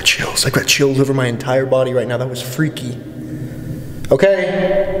 Oh, I've got chills. I've got chills over my entire body right now. That was freaky.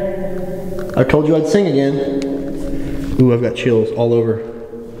 Okay. I told you I'd sing again. Ooh, I've got chills all over.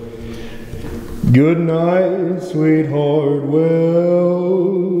 Good night, sweetheart.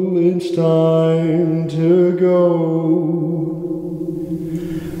 Well, it's time to go.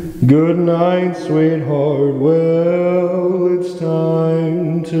 Good night, sweetheart. Well, it's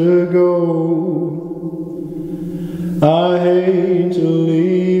time to go. I hate to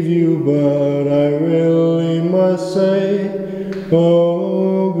leave you, but I really must say,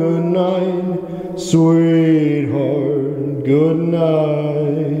 oh, good night, sweetheart. Good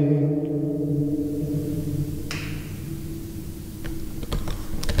night.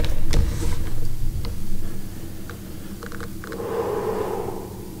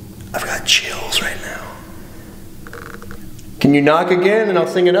 I've got chills right now. Can you knock again and I'll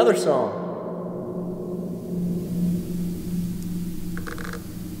sing another song?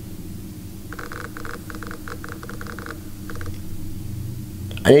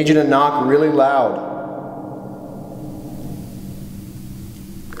 I need you to knock really loud.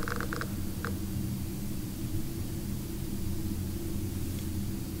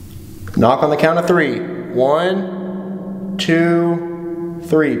 Knock on the count of 3. 1, 2,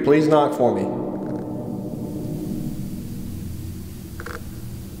 3. Please knock for me.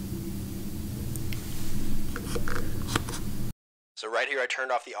 So right here I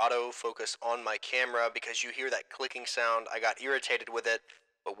turned off the autofocus on my camera because you hear that clicking sound. I got irritated with it,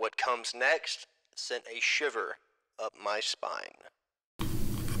 but what comes next sent a shiver up my spine.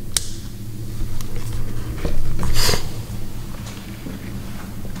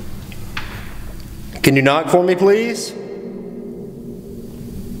 Can you knock for me, please?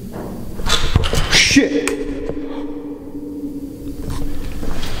 Shit!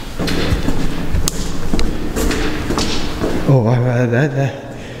 Oh,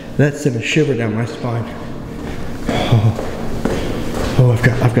 that sent a shiver down my spine. Oh,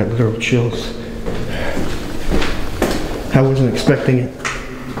 I've got literal chills. I wasn't expecting it.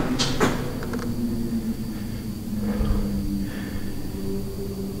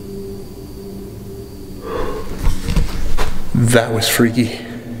 That was freaky.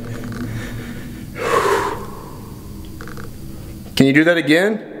 Can you do that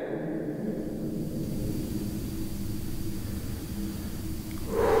again?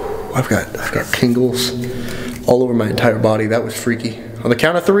 I've got tingles all over my entire body. That was freaky. On the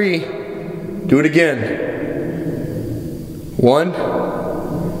count of 3, do it again. 1,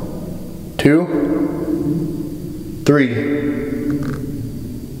 2, 3.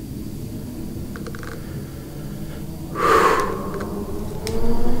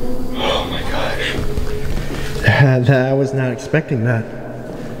 I was not expecting that.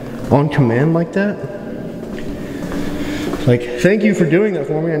 On command like that? Like, thank you for doing that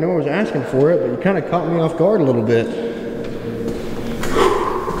for me. I know I was asking for it, but you kind of caught me off guard a little bit.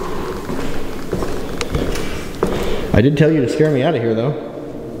 I did tell you to scare me out of here, though.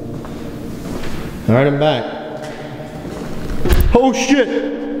 Alright, I'm back. Oh,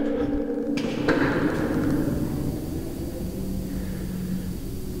 shit!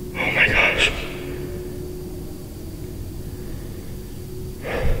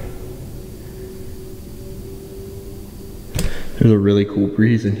 There's a really cool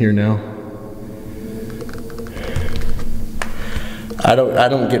breeze in here now. I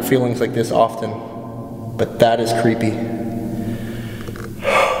don't get feelings like this often, but that is creepy.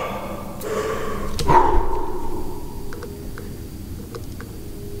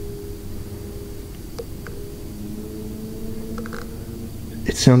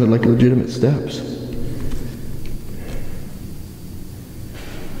 It sounded like legitimate steps.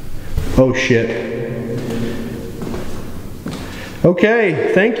 Oh shit.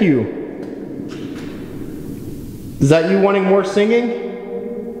 Okay, thank you. Is that you wanting more singing?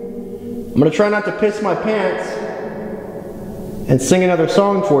 I'm gonna try not to piss my pants and sing another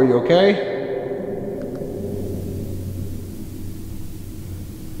song for you, okay?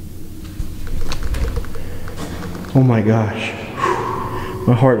 Oh my gosh.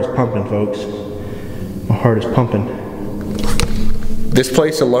 My heart is pumping, folks. My heart is pumping. This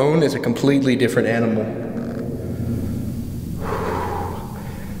place alone is a completely different animal.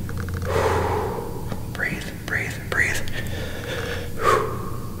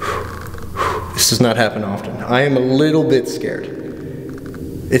 This does not happen often. I am a little bit scared.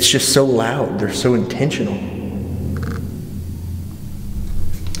 It's just so loud. They're so intentional.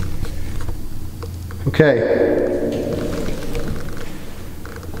 Okay.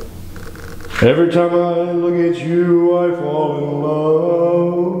 Every time I look at you, I fall in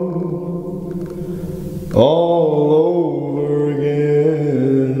love all over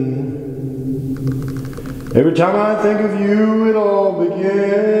again. Every time I think of you, it all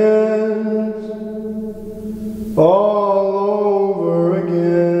begins all over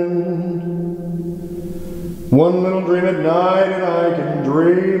again. One little dream at night and I can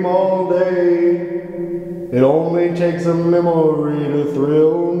dream all day. It only takes a memory to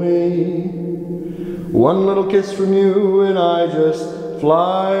thrill me. One little kiss from you and I just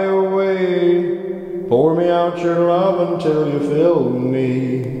fly away. Pour me out your love until you fill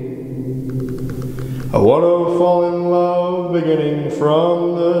me. I want to fall in love beginning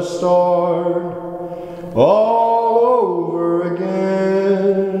from the start. All over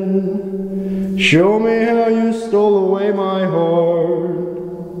again. Show me how you stole away my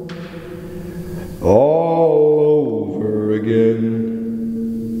heart. All over again.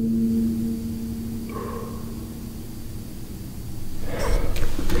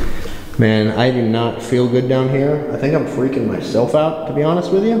 Man, I do not feel good down here. I think I'm freaking myself out, to be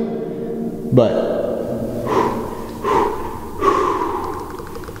honest with you. But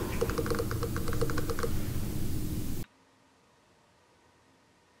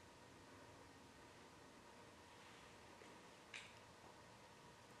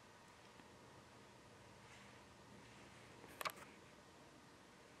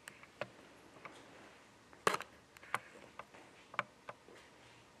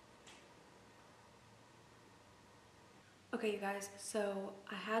okay, you guys, so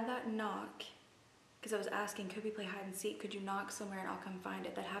I had that knock because I was asking, could we play hide and seek? Could you knock somewhere and I'll come find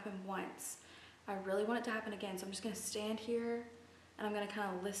it? That happened once. I really want it to happen again, so I'm just gonna stand here and I'm gonna kind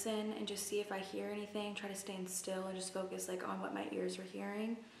of listen and just see if I hear anything, try to stand still and just focus like on what my ears are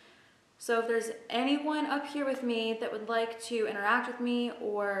hearing. So if there's anyone up here with me that would like to interact with me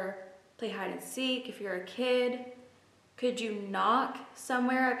or play hide and seek, if you're a kid, could you knock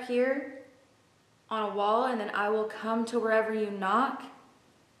somewhere up here on a wall and then I will come to wherever you knock?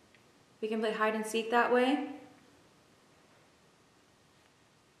 We can play hide and seek that way.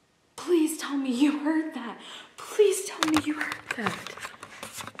 tell me you heard that. Please tell me you heard that.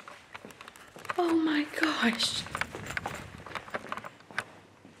 Oh my gosh.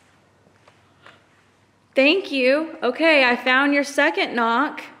 Thank you. Okay, I found your second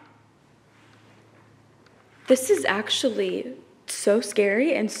knock. This is actually so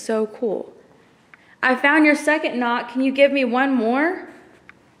scary and so cool. I found your second knock. Can you give me one more?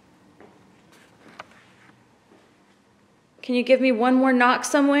 Can you give me one more knock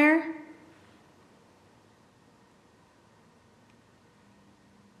somewhere?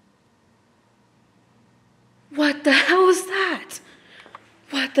 What the hell was that?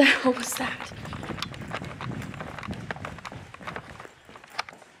 What the hell was that?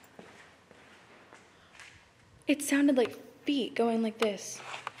 It sounded like feet going like this.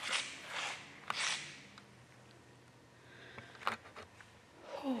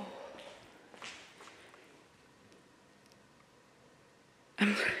 Oh.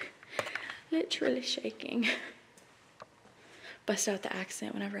 I'm literally shaking. Bust out the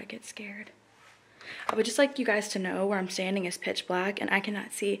accent whenever I get scared. I would just like you guys to know where I'm standing is pitch black and I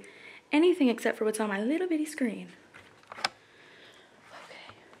cannot see anything except for what's on my little bitty screen.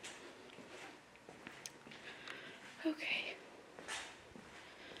 Okay.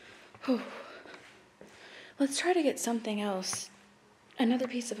 Oh. Let's try to get something else, another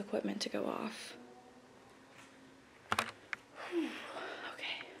piece of equipment to go off. Okay,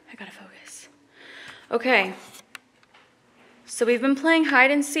 I gotta focus. Okay. So we've been playing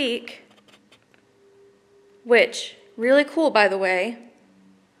hide and seek, which, really cool by the way.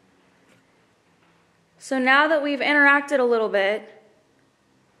 So now that we've interacted a little bit,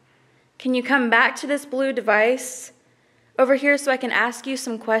 can you come back to this blue device over here so I can ask you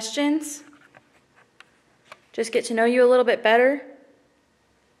some questions? Just get to know you a little bit better.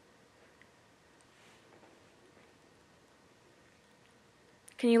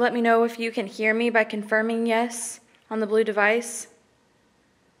 Can you let me know if you can hear me by confirming yes on the blue device?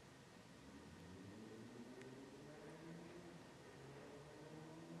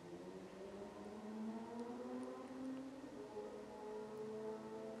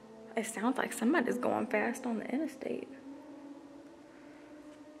 It sounds like somebody's going fast on the interstate.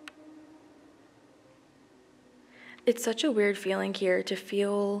 It's such a weird feeling here to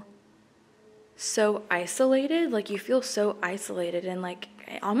feel so isolated. Like you feel so isolated and like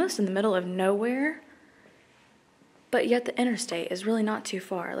almost in the middle of nowhere. But yet the interstate is really not too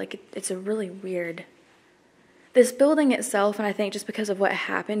far. Like it's a really weird... This building itself, and I think just because of what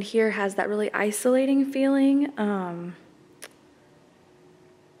happened here, has that really isolating feeling.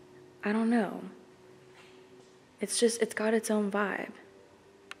 I don't know. It's got its own vibe,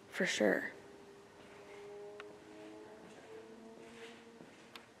 for sure.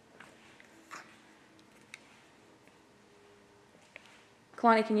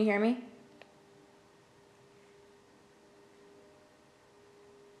 Kalani, can you hear me?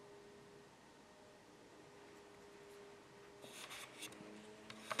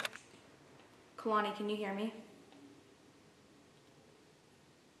 Kalani, can you hear me?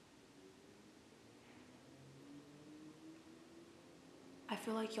 I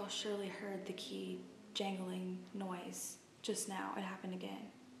feel like y'all surely heard the key jangling noise just now. It happened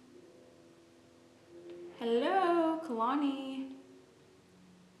again. Hello, Kalani.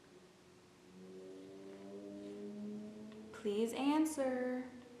 Please answer.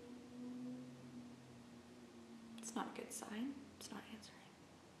 It's not a good sign. It's not answering.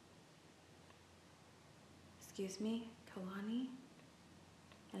 Excuse me, Kalani?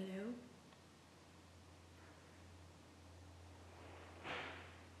 Hello?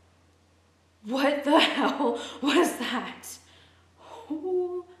 What the hell was that?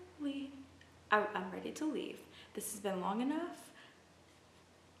 Holy... I'm ready to leave. This has been long enough.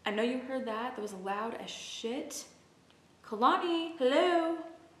 I know you heard that. That was loud as shit. Kalani, hello?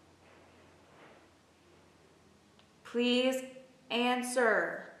 Please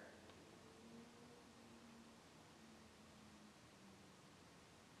answer.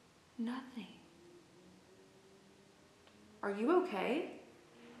 Nothing. Are you okay?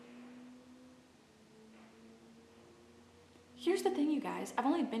 Here's the thing, you guys. I've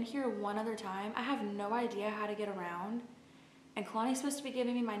only been here one other time. I have no idea how to get around. And Kalani's supposed to be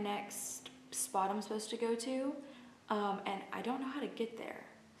giving me my next spot I'm supposed to go to. And I don't know how to get there.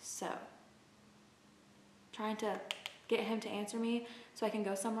 So, trying to get him to answer me so I can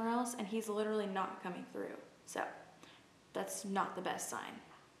go somewhere else. And he's literally not coming through. So, that's not the best sign.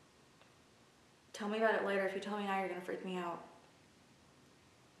 Tell me about it later. If you tell me now, you're going to freak me out.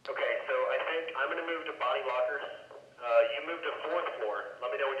 Okay, so I think I'm going to move to body lockers. You moved to 4th floor.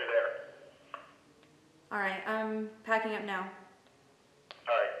 Let me know when you're there. All right, I'm packing up now.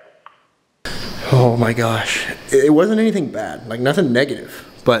 All right. Oh my gosh. It wasn't anything bad, like nothing negative,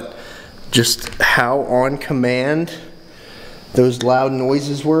 but just how on command those loud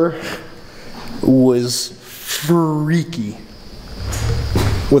noises were was freaky.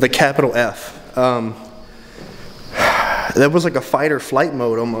 With a capital F. That was like a fight or flight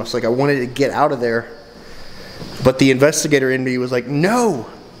mode almost, like I wanted to get out of there. But the investigator in me was like, no,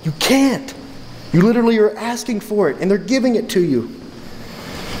 you can't. You literally are asking for it and they're giving it to you.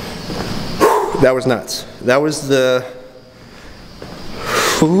 That was nuts. That was the...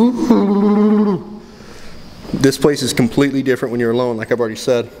 This place is completely different when you're alone, like I've already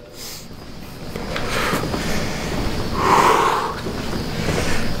said.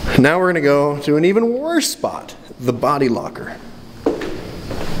 Now we're gonna go to an even worse spot, the body locker.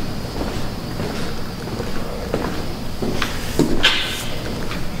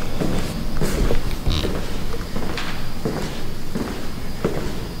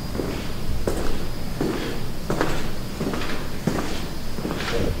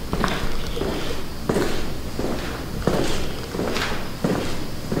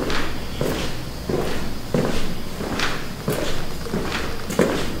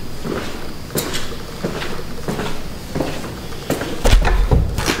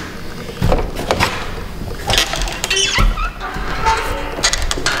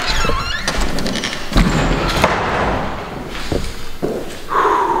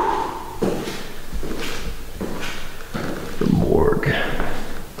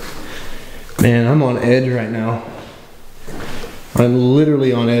 Man, I'm on edge right now. I'm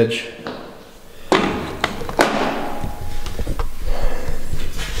literally on edge.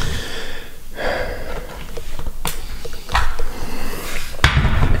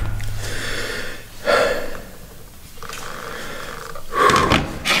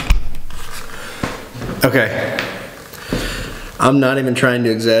 Okay. I'm not even trying to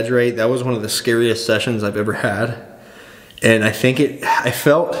exaggerate. That was one of the scariest sessions I've ever had. And I think I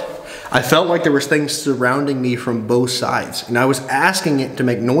felt like there was things surrounding me from both sides. And I was asking it to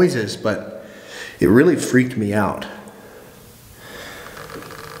make noises, but it really freaked me out.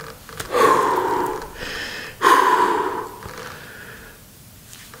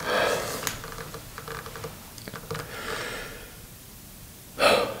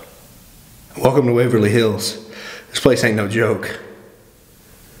 Welcome to Waverly Hills. This place ain't no joke.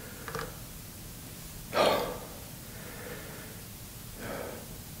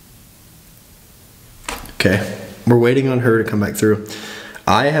 Okay, we're waiting on her to come back through.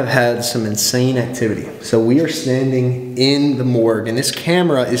 I have had some insane activity. So we are standing in the morgue and this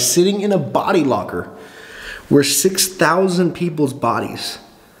camera is sitting in a body locker where 6,000 people's bodies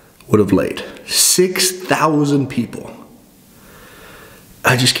would have laid. 6,000 people.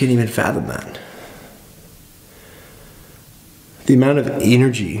 I just can't even fathom that. The amount of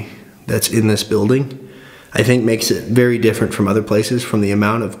energy that's in this building, I think makes it very different from other places, from the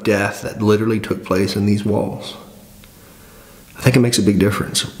amount of death that literally took place in these walls. I think it makes a big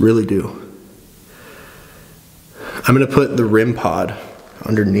difference, really do. I'm gonna put the REM pod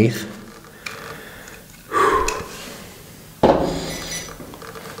underneath.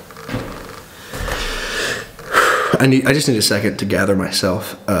 I just need a second to gather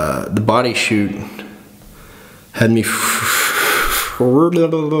myself. The body shoot had me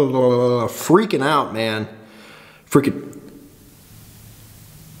freaking out, man. Freaking.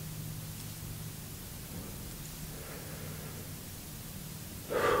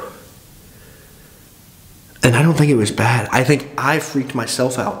 And I don't think it was bad. I think I freaked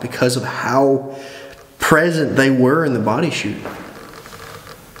myself out because of how present they were in the body shoot.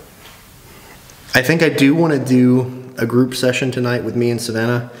 I think I do want to do a group session tonight with me and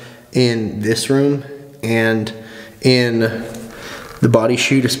Savannah in this room and in the body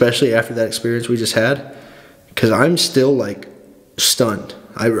shoot, especially after that experience we just had, because I'm still like stunned.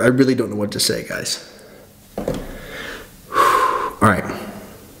 I really don't know what to say, guys. All right,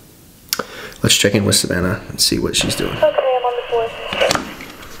 let's check in with Savannah and see what she's doing. Okay, I'm on the floor.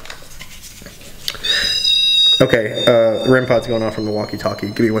 Okay, REM pod's going off from the walkie-talkie.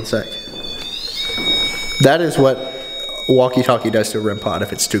 Give me 1 sec. That is what walkie-talkie does to a REM pod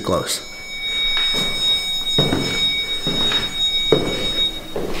if it's too close.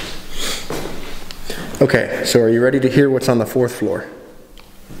 Okay, so are you ready to hear what's on the 4th floor?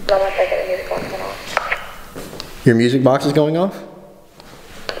 Hold on 1 second, the music box went off. Your music box is going off?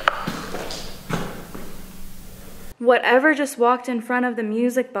 Whatever just walked in front of the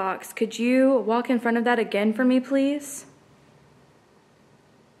music box, could you walk in front of that again for me, please?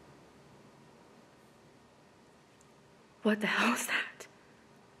 What the hell is that?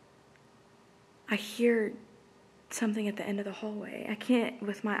 I hear something at the end of the hallway. I can't,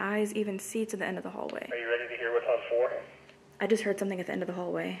 with my eyes, even see to the end of the hallway. Are you ready to hear what's on 4? I just heard something at the end of the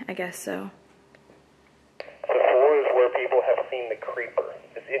hallway. I guess so. So 4 is where people have seen the creeper.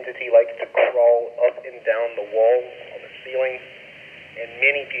 This entity likes to crawl up and down the walls, on the ceiling, and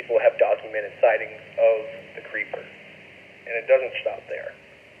many people have documented sightings of the creeper. And it doesn't stop there.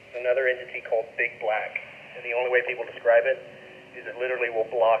 There's another entity called Big Black, and the only way people describe it is it literally will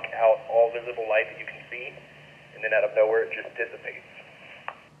block out all visible light that you can see, and then out of nowhere it just dissipates.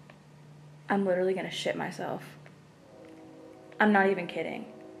 I'm literally gonna shit myself. I'm not even kidding.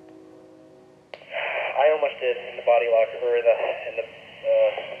 I almost did in the body locker, or in the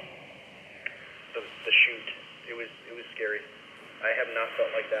chute. It was scary. I have not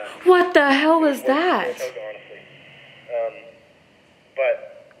felt like that. What the hell was that? Honestly.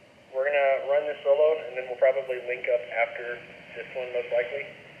 But we're gonna run this solo, and then we'll probably link up after this one, most likely,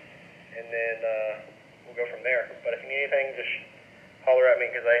 and then we'll go from there. But if you need anything, just holler at me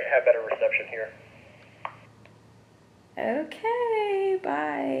because I have better reception here. Okay,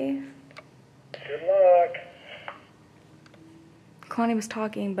 bye. Good luck. Kalani was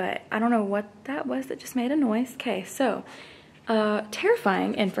talking, but I don't know what that was that just made a noise. Okay, so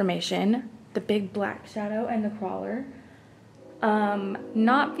terrifying information. The big black shadow and the crawler.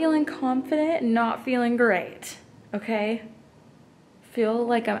 Not feeling confident, not feeling great. Okay? Feel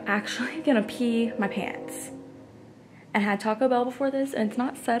like I'm actually gonna pee my pants. And had Taco Bell before this, and it's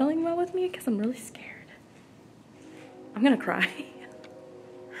not settling well with me because I'm really scared. I'm gonna cry.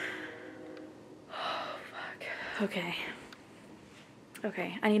 Oh, fuck. Okay.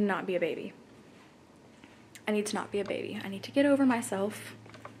 Okay, I need to not be a baby. I need to not be a baby. I need to get over myself.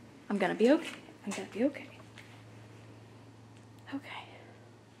 I'm gonna be okay. I'm gonna be okay. Okay.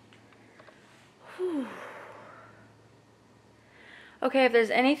 Whew. Okay, if there's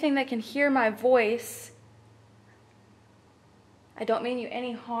anything that can hear my voice, I don't mean you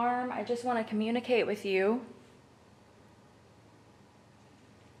any harm. I just want to communicate with you.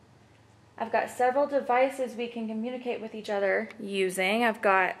 I've got several devices we can communicate with each other using. I've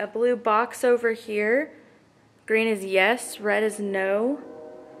got a blue box over here. Green is yes, red is no.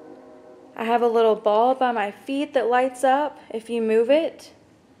 I have a little ball by my feet that lights up if you move it.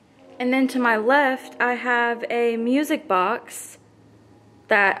 And then to my left, I have a music box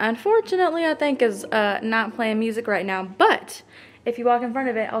that unfortunately I think is not playing music right now. But if you walk in front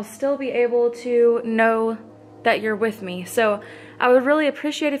of it, I'll still be able to know that you're with me. So I would really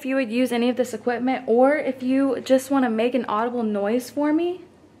appreciate if you would use any of this equipment, or if you just want to make an audible noise for me.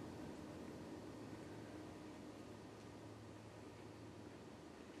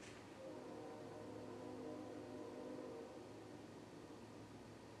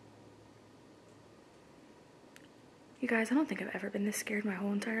 You guys, I don't think I've ever been this scared my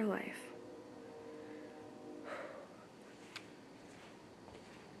whole entire life.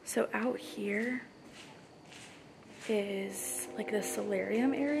 So out here is like the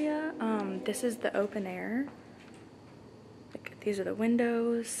solarium area. This is the open air. Like, these are the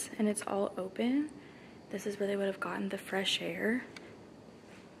windows and it's all open. This is where they would have gotten the fresh air.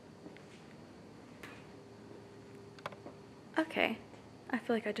 Okay, I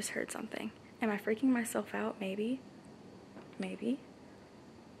feel like I just heard something. Am I freaking myself out? Maybe. Maybe.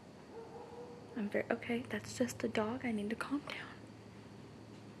 Okay, that's just a dog. I need to calm down.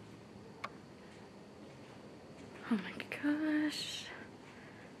 Oh my gosh.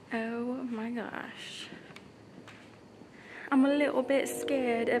 Oh my gosh. I'm a little bit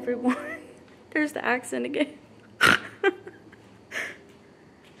scared, everyone. There's the accent again.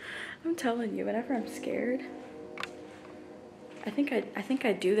 I'm telling you, whenever I'm scared, I think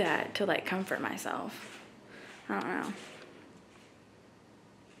I do that to like comfort myself. I don't know.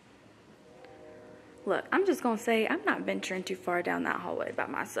 Look, I'm just gonna say I'm not venturing too far down that hallway by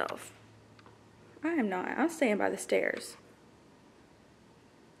myself. I am not. I'm staying by the stairs.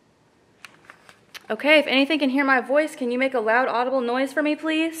 Okay, if anything can hear my voice, can you make a loud audible noise for me,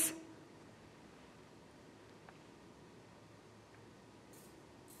 please?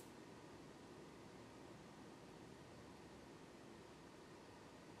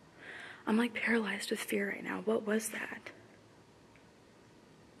 I'm like paralyzed with fear right now. What was that?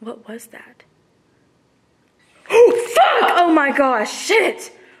 What was that? Oh, fuck! Oh my gosh,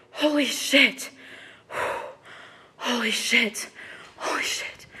 shit! Holy shit! Holy shit! Holy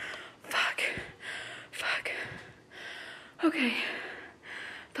shit! Fuck. Fuck. Okay.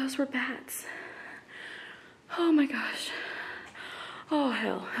 Those were bats. Oh my gosh. Oh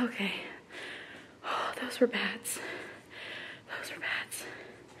hell. Okay. Oh, those were bats. Those were bats.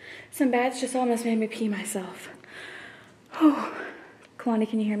 Some bats just almost made me pee myself. Oh. Kalani,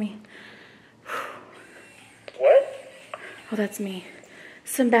 can you hear me? What? Oh, that's me.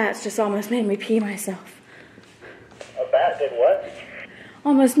 Some bats just almost made me pee myself. A bat did what?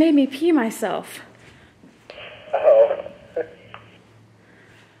 Almost made me pee myself.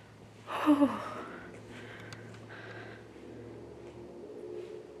 Oh.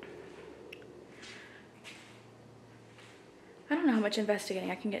 I don't know how much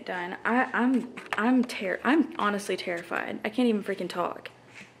investigating I can get done. I'm honestly terrified. I can't even freaking talk.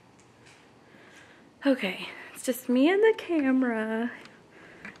 Okay, it's just me and the camera.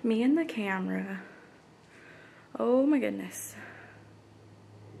 Me and the camera. Oh my goodness.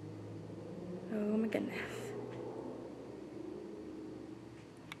 Oh my goodness.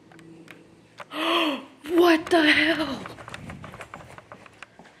 What the hell?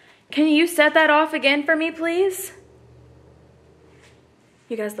 Can you set that off again for me, please?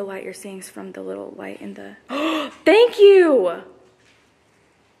 You guys, the light you're seeing is from the little light in the... Thank you!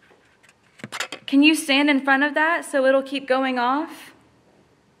 Can you stand in front of that so it'll keep going off?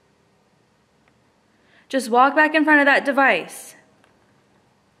 Just walk back in front of that device.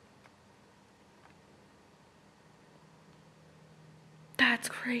 That's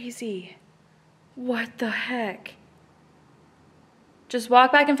crazy. What the heck? Just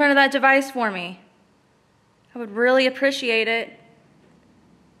walk back in front of that device for me. I would really appreciate it.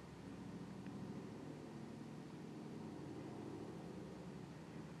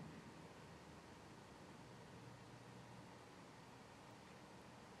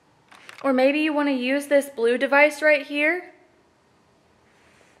 Or maybe you want to use this blue device right here.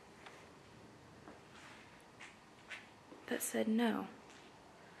 That said no.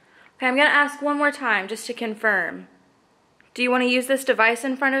 Okay, I'm going to ask one more time just to confirm. Do you want to use this device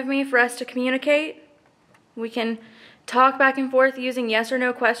in front of me for us to communicate? We can talk back and forth using yes or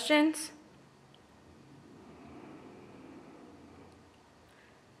no questions.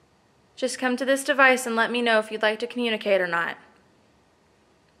 Just come to this device and let me know if you'd like to communicate or not.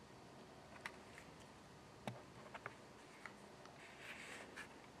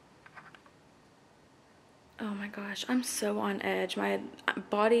 Oh my gosh, I'm so on edge. My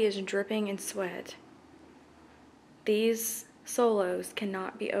body is dripping in sweat. These solos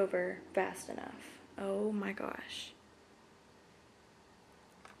cannot be over fast enough. Oh my gosh.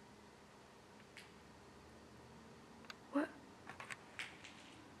 What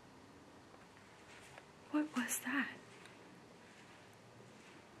was that?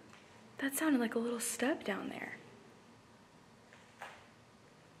 That sounded like a little step down there.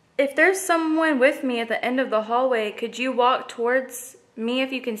 If there's someone with me at the end of the hallway, could you walk towards me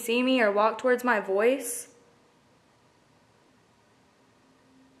if you can see me, or walk towards my voice?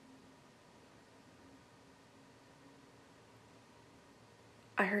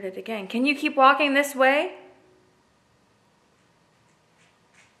 I heard it again. Can you keep walking this way?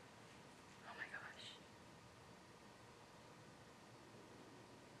 Oh my gosh.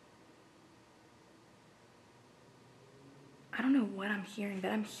 I don't know what I'm hearing,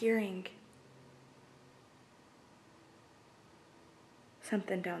 but I'm hearing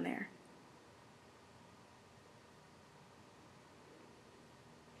something down there.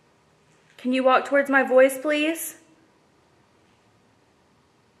 Can you walk towards my voice, please?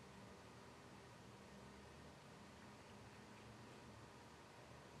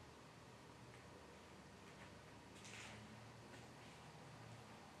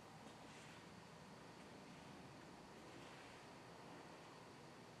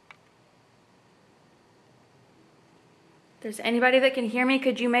 If there's anybody that can hear me,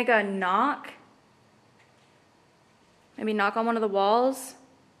 could you make a knock? Maybe knock on one of the walls?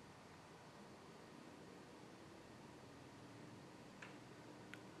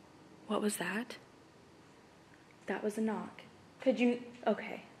 What was that? That was a knock. Could you,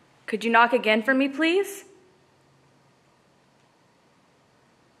 okay. Could you knock again for me, please?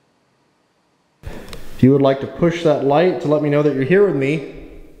 If you would like to push that light to let me know that you're here with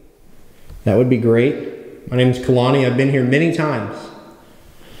me, that would be great. My name is Kalani. I've been here many times.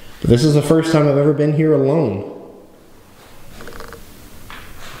 But this is the first time I've ever been here alone.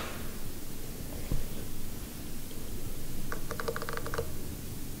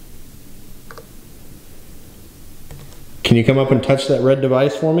 Can you come up and touch that red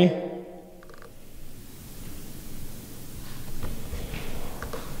device for me?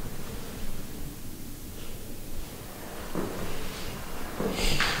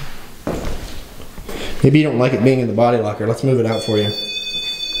 Maybe you don't like it being in the body locker. Let's move it out for you.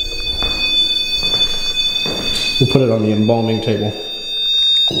 We'll put it on the embalming table.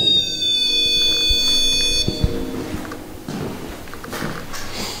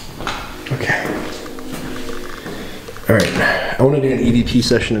 Okay. All right. I want to do an EVP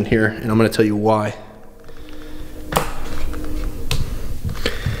session in here, and I'm going to tell you why.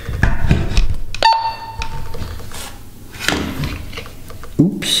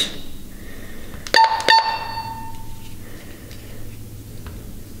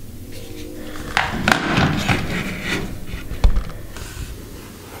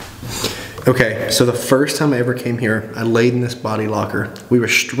 Okay, so the first time I ever came here, I laid in this body locker. We were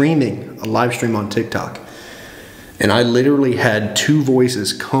streaming a live stream on TikTok. And I literally had two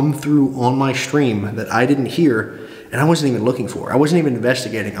voices come through on my stream that I didn't hear, and I wasn't even looking for. I wasn't even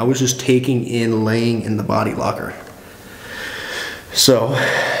investigating. I was just taking in laying in the body locker. So,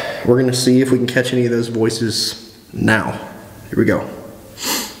 we're gonna see if we can catch any of those voices now. Here we go.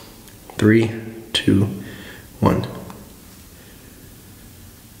 3, 2, 1.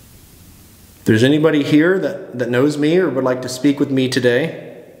 If there's anybody here that knows me or would like to speak with me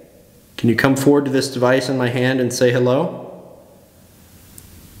today, can you come forward to this device in my hand and say hello?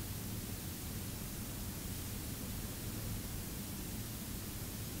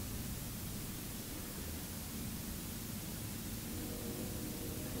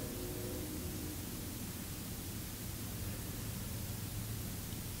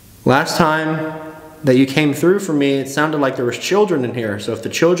 Last time that you came through for me, it sounded like there was children in here. So if the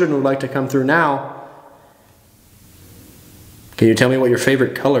children would like to come through now, can you tell me what your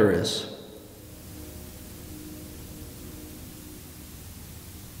favorite color is?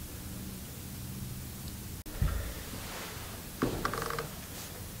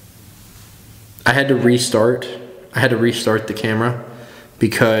 I had to restart the camera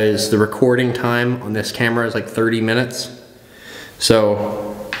because the recording time on this camera is like 30 minutes.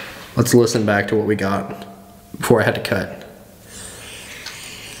 So let's listen back to what we got before I had to cut.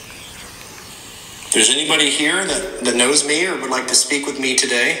 If there's anybody here that knows me or would like to speak with me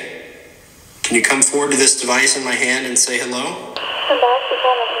today, can you come forward to this device in my hand and say hello?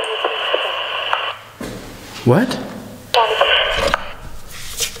 What?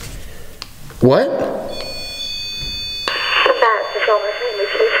 What?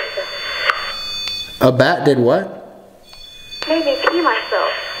 A bat did what? Made me pee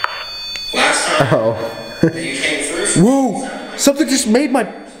myself. Last time that you came through. Whoa! Something just made my.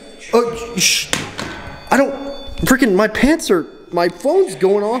 I don't. Freaking, my pants are. My phone's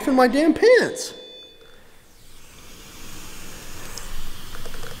going off in my damn pants.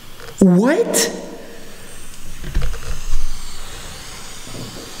 What?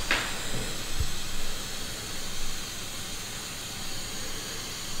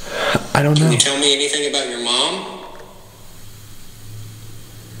 I don't know. Can you tell me anything about your mom?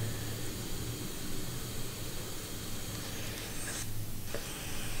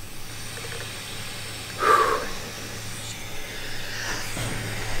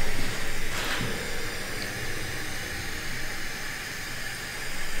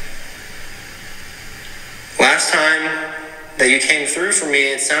 Last time that you came through for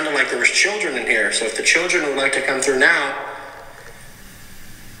me, it sounded like there was children in here. So if the children would like to come through now,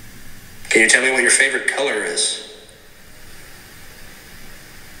 can you tell me what your favorite color is?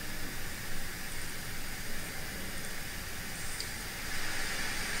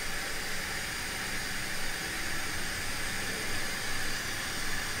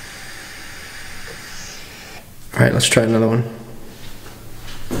 All right, let's try another one.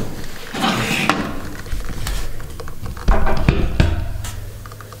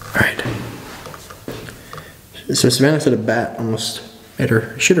 So Savannah said a bat almost made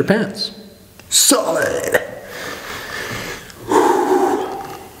her shit her pants. Solid!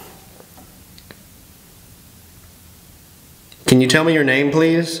 Can you tell me your name,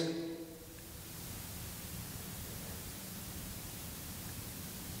 please?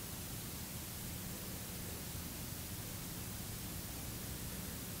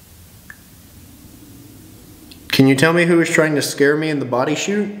 Can you tell me who was trying to scare me in the body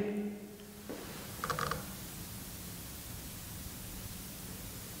shoot?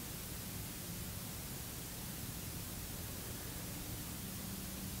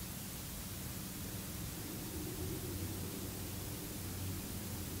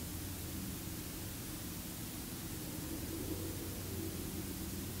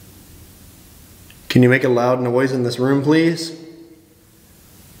 Can you make a loud noise in this room, please?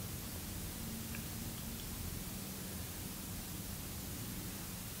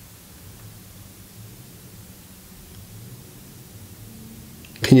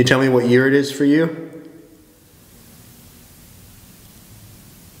 Can you tell me what year it is for you?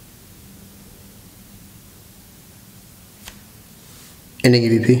 Ending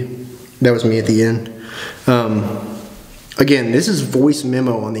EVP. That was me at the end. Again, this is voice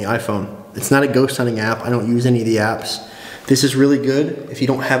memo on the iPhone. It's not a ghost hunting app. I don't use any of the apps. This is really good. If you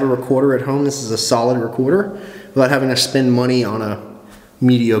don't have a recorder at home, this is a solid recorder without having to spend money on a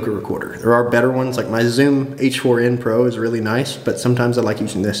mediocre recorder. There are better ones, like my Zoom H4n Pro is really nice, but sometimes I like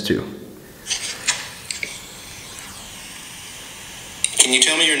using this too. Can you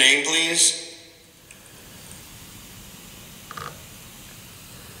tell me your name, please?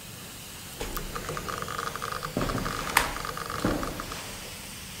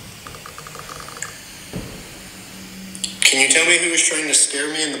 tell me who was trying to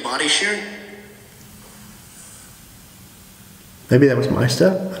scare me in the body shoot? Maybe that was my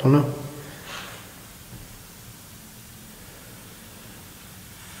step? I don't know.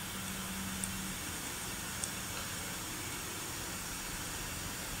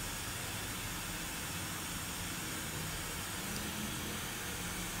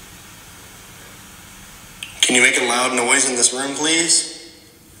 Can you make a loud noise in this room, please?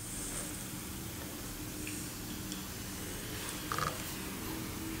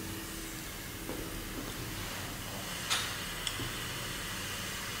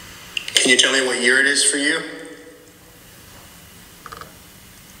 Can you tell me what year it is for you?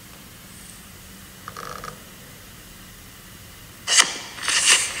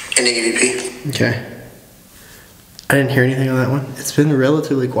 Ending EVP. Okay. I didn't hear anything on that one. It's been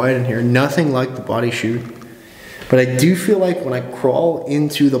relatively quiet in here. Nothing like the body chute. But I do feel like when I crawl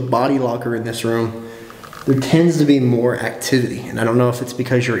into the body locker in this room, there tends to be more activity. And I don't know if it's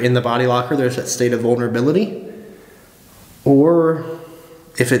because you're in the body locker, there's that state of vulnerability, or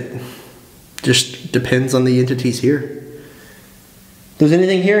if it just depends on the entities here. If there's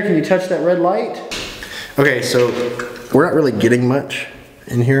anything here, can you touch that red light? Okay, so we're not really getting much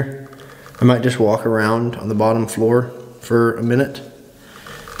in here. I might just walk around on the bottom floor for a minute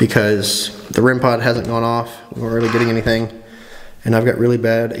because the REM pod hasn't gone off. We weren't really getting anything, and I've got really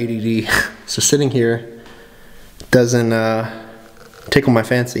bad ADD. So sitting here doesn't tickle my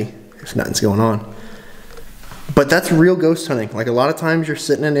fancy if nothing's going on. But that's real ghost hunting. Like, a lot of times you're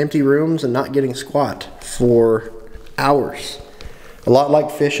sitting in empty rooms and not getting squat for hours. A lot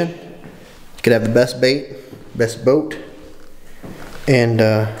like fishing. You could have the best bait, best boat, and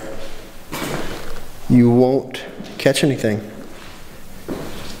you won't catch anything.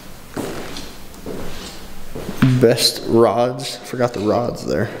 Best rods. Forgot the rods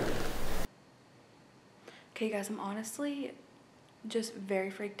there. Okay guys, I'm honestly just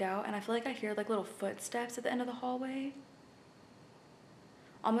very freaked out, and I feel like I hear like little footsteps at the end of the hallway.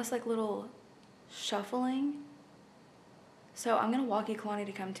 Almost like little shuffling. So I'm gonna walk Kalani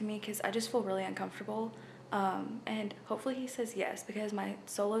to come to me because I just feel really uncomfortable. And hopefully he says yes, because my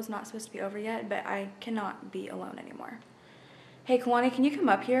solo's not supposed to be over yet, but I cannot be alone anymore. Hey Kalani, can you come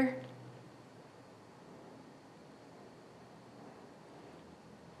up here?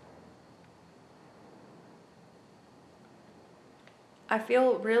 I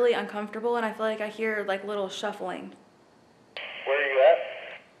feel really uncomfortable, and I feel like I hear like little shuffling. Where are you at?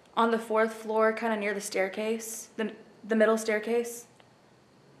 On the 4th floor, kind of near the staircase, the middle staircase.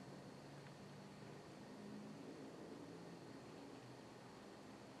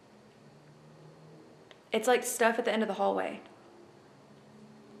 It's like stuff at the end of the hallway.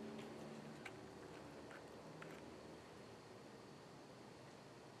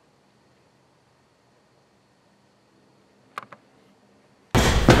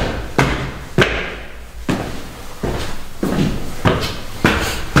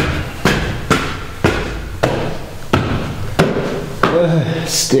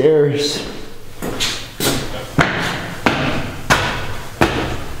 Stairs.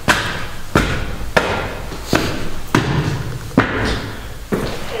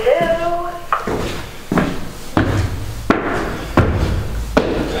 Hello?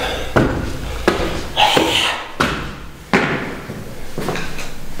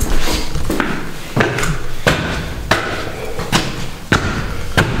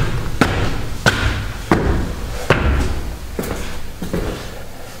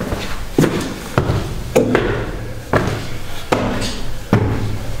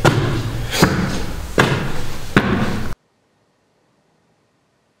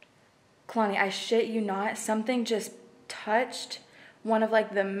 Kalani, I shit you not, something just touched one of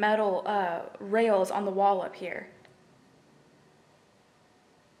like the metal rails on the wall up here.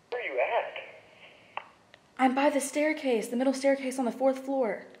 Where are you at? I'm by the staircase, the middle staircase on the 4th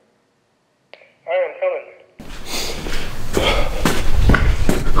floor. Alright, I'm coming.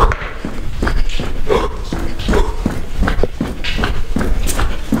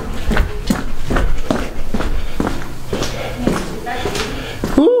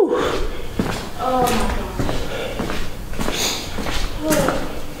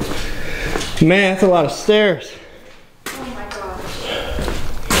 Man, that's a lot of stairs. Oh my gosh.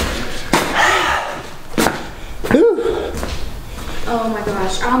 Oh my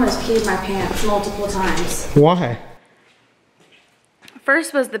gosh, I almost peed my pants multiple times. Why?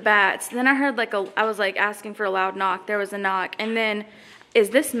 First was the bats, then I heard like I was like asking for a loud knock, there was a knock, and then,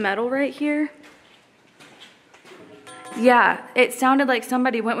 is this metal right here? Yeah, it sounded like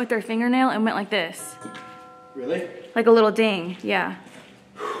somebody went with their fingernail and went like this. Really? Like a little ding, yeah.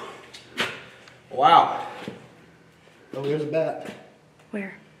 Wow. Oh, there's a bat.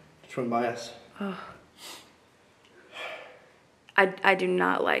 Where? Just went by us. Oh. I do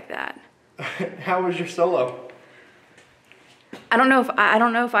not like that. How was your solo? I don't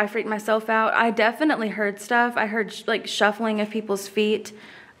know if I freaked myself out. I definitely heard stuff. I heard like shuffling of people's feet.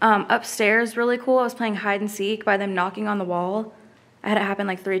 Upstairs, really cool. I was playing hide and seek by them knocking on the wall. I had it happen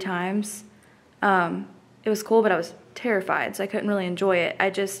like 3 times. It was cool, but I was terrified, so I couldn't really enjoy it.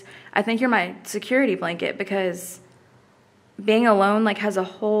 I think you're my security blanket because being alone like has a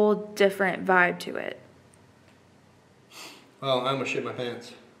whole different vibe to it. Well, I almost shit my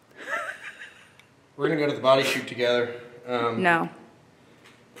pants. We're gonna go to the body shoot together. No.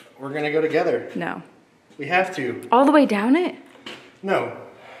 We're gonna go together. No. We have to. All the way down it? No.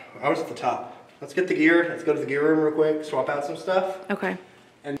 I was at the top. Let's get the gear. Let's go to the gear room real quick, swap out some stuff. Okay.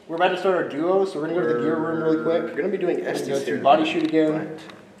 And we're about to start our duo, so we're gonna go to the gear room really quick. We're gonna be doing Estes here. Body shoot again.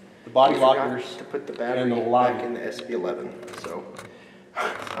 The body lockers. To put the battery back in the SB11. So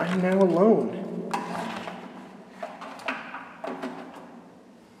I'm now alone.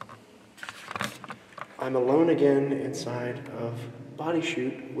 I'm alone again inside of body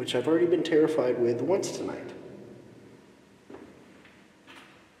shoot, which I've already been terrified with once tonight.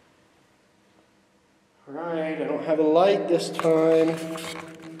 All right, I don't have a light this time.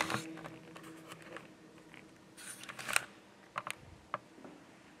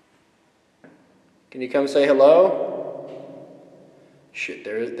 Can you come say hello? Shit,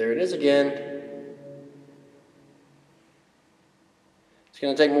 there it is again. It's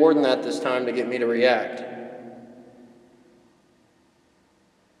gonna take more than that this time to get me to react.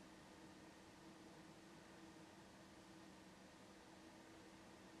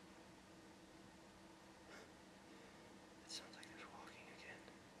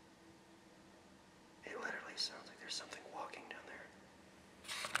 Sounds like there's something walking down there.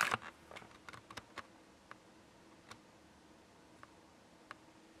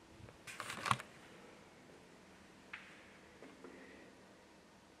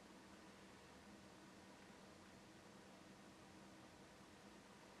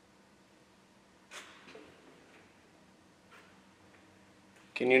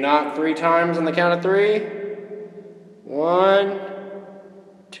 Can you knock 3 times on the count of 3? 1,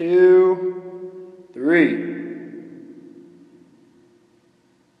 2, 3.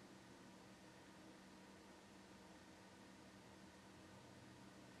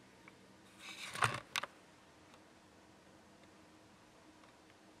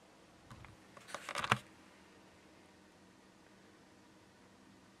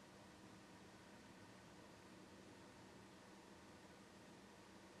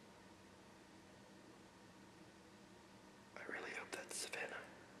 Savannah.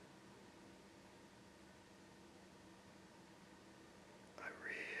 I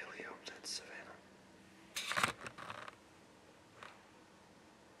really hope that's Savannah.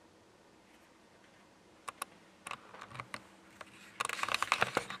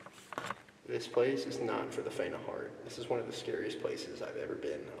 This place is not for the faint of heart. This is one of the scariest places I've ever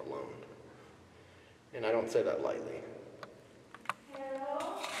been alone. And I don't say that lightly.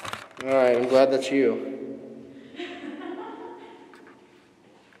 Hello? Alright, I'm glad that's you.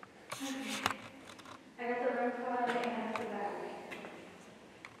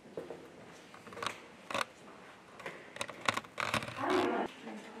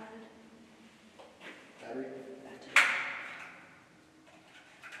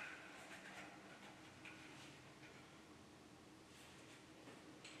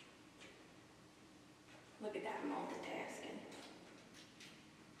 Look at that multitasking.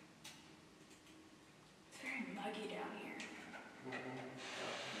 It's very muggy down here.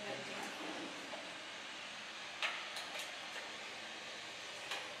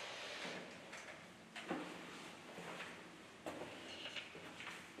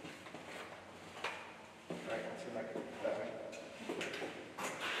 Alright, let's go back that way.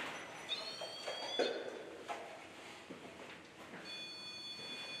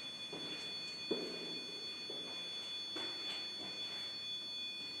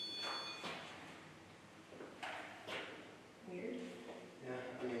 Weird. Yeah,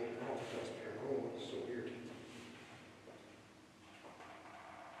 I mean, I don't think that's paranormal. It's so weird.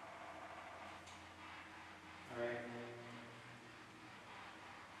 Alright.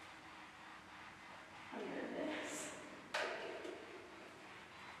 I'm nervous.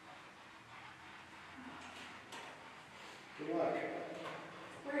 Good luck.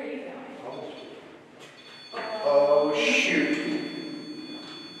 Where are you going? Oh, shoot.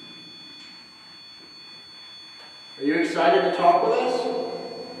 Are you excited to talk with us?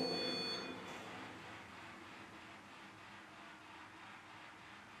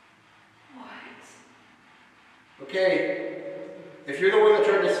 What? Okay, If you're the one that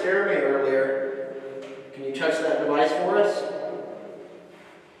tried to scare me earlier, can you touch that device for us?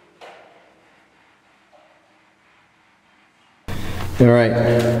 All right.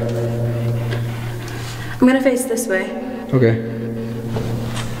 I'm gonna face this way. Okay.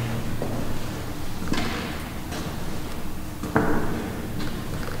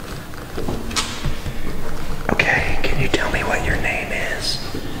 Okay, can you tell me what your name is?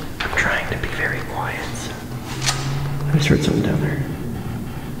 I'm trying to be very quiet. I just heard something down there.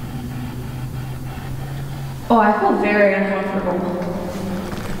 Oh, I feel very uncomfortable.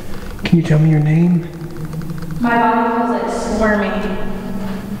 Can you tell me your name? My body feels like squirming.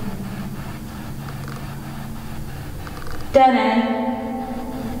 Devin.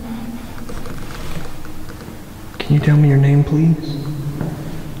 Can you tell me your name, please?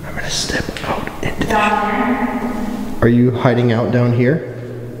 I'm gonna step out into Down there. Are you hiding out down here?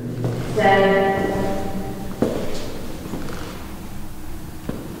 Devin.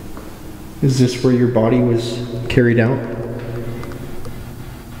 Is this where your body was carried out?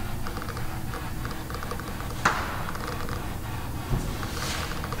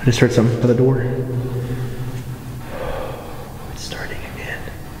 I just heard something by the door. It's starting again.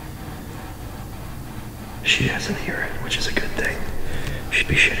 She doesn't hear it, which is a good thing. She'd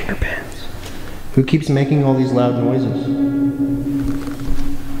be shitting her pants. Who keeps making all these loud noises?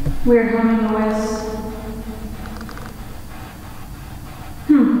 Weird humming noise.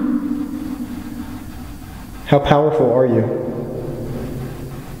 How powerful are you?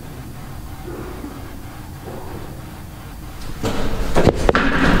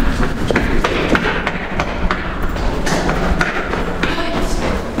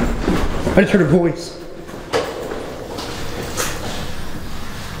 I just heard a voice.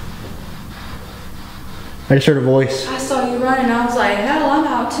 I just heard a voice. I saw you running and I was like, hell, I'm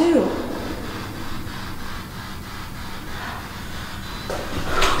out too.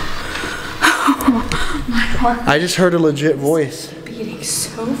 Oh my heart. I just heard a legit voice. Beating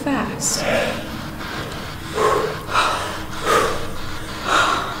so fast.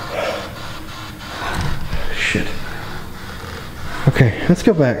 Shit. Okay, let's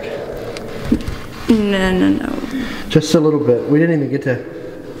go back. No. Just a little bit. We didn't even get to...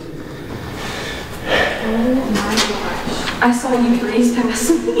 Oh my gosh. I saw you breeze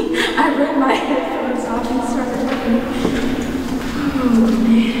past me. I ripped my headphones off and started looking. Oh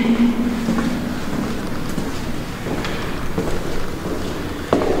man.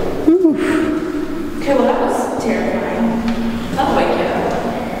 Whew. Okay, well that was terrifying. That'll wake you up.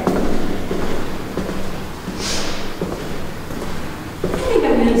 I think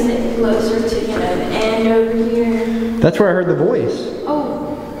I'm gonna sit closer to, the end over here. That's where I heard the voice.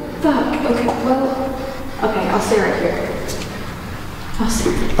 Oh, fuck. Okay, well, okay, I'll stay right here. I'll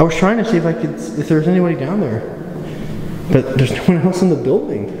stay. I was trying to see if there was anybody down there. But there's no one else in the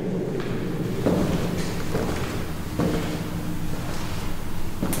building.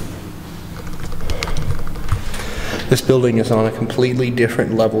 This building is on a completely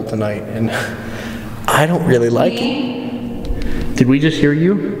different level tonight, and I don't really like it. Did we just hear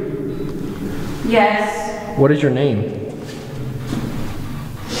you? Yes. What is your name?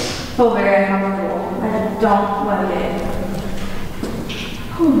 Feel very uncomfortable. I don't like it.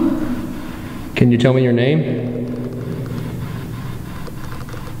 Whew. Can you tell me your name?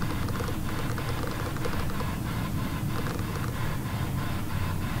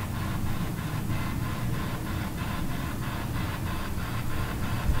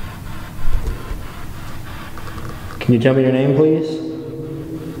 Can you tell me your name, please?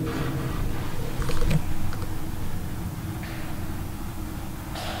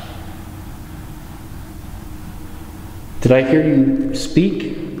 Did I hear you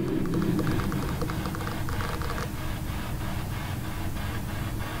speak?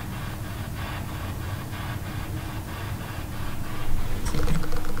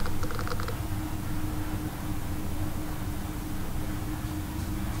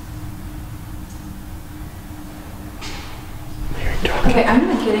 Okay, I'm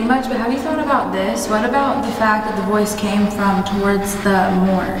not kidding much, but have you thought about this? What about the fact that the voice came from towards the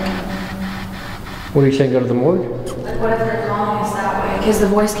morgue? What are you saying, go to the morgue? Like, what if they're calling us that way? Because the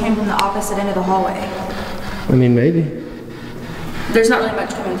voice came from the opposite end of the hallway. I mean, maybe. There's not really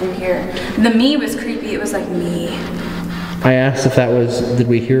much coming through here. The me was creepy, it was like me. I asked if that was, did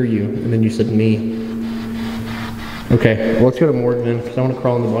we hear you? And then you said me. Okay, well, let's go to morgue then, because I want to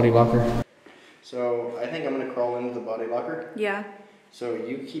crawl in the body locker. So, I think I'm going to crawl into the body locker. Yeah. So,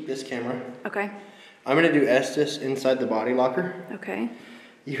 you keep this camera. Okay. I'm going to do Estes inside the body locker. Okay.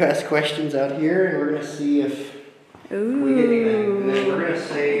 You ask questions out here, and we're going to see if we get anything. And then we're going to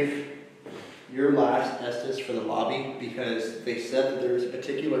save your last Estes for the lobby because they said that there's a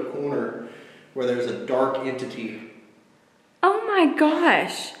particular corner where there's a dark entity. Oh my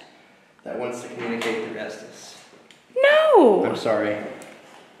gosh. That wants to communicate through Estes. No! I'm sorry.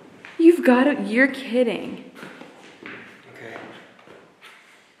 You've got to, you're kidding. Okay.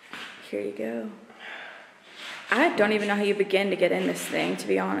 Here you go. I don't even know how you begin to get in this thing, to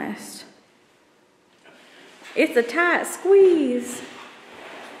be honest. It's a tight squeeze.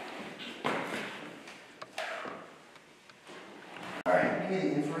 Alright, give me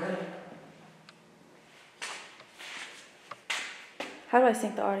the infrared. How do I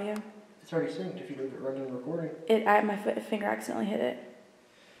sync the audio? It's already synced if you leave it running and recording. My finger accidentally hit it.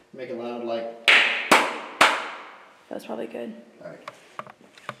 Make it loud like... That was probably good. Alright.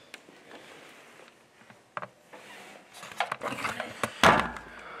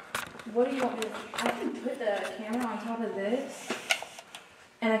 What do you want me to do? I can put the camera on top of this,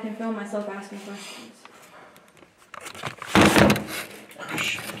 and I can film myself asking questions. Oh,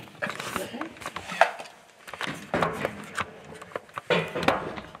 shit. Okay.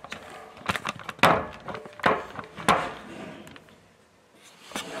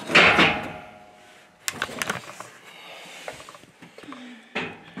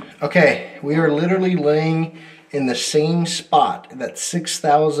 Okay, we are literally laying in the same spot that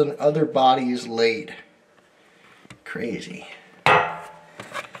 6,000 other bodies laid. Crazy.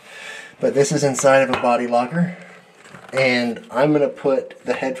 But this is inside of a body locker, and I'm gonna put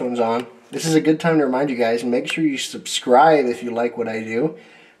the headphones on. This is a good time to remind you guys, and make sure you subscribe if you like what I do.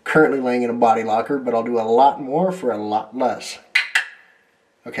 Currently laying in a body locker, but I'll do a lot more for a lot less.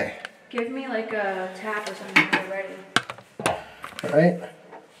 Okay. Give me like a tap or something when you're ready. All right.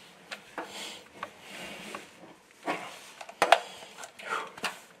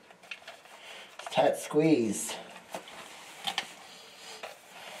 Tight squeeze.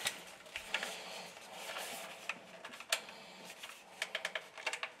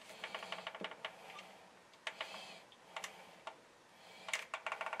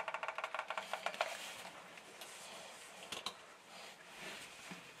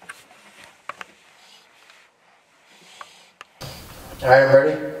 All right, I'm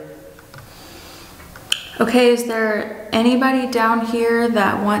ready. Okay, is there anybody down here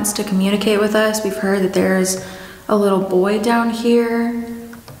that wants to communicate with us? We've heard that there's a little boy down here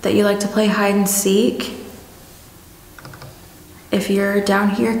that you like to play hide and seek. If you're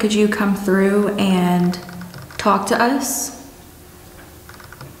down here, could you come through and talk to us?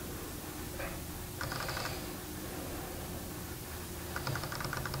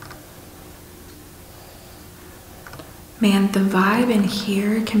 Man, the vibe in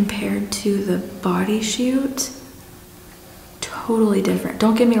here compared to the body shoot, totally different.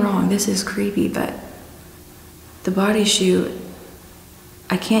 Don't get me wrong, this is creepy, but the body shoot,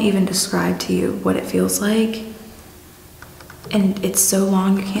 I can't even describe to you what it feels like. And it's so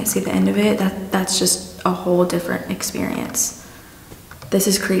long you can't see the end of it. That's just a whole different experience. This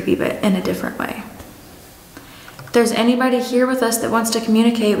is creepy, but in a different way. If there's anybody here with us that wants to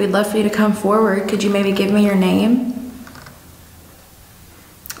communicate, we'd love for you to come forward. Could you maybe give me your name?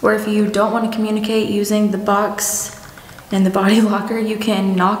 Or if you don't want to communicate using the box and the body locker, you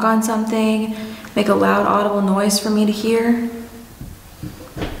can knock on something, make a loud audible noise for me to hear.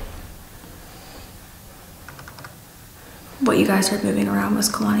 What you guys heard moving around was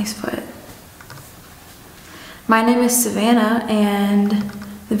Kalani's foot. My name is Savannah, and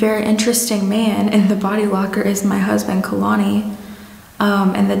the very interesting man in the body locker is my husband, Kalani.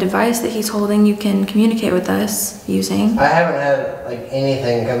 And the device that he's holding, you can communicate with us using. I haven't had like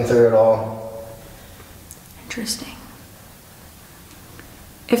anything come through at all. Interesting.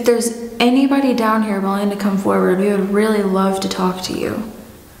 If there's anybody down here willing to come forward, we would really love to talk to you.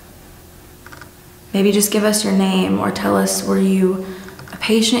 Maybe just give us your name or tell us, were you a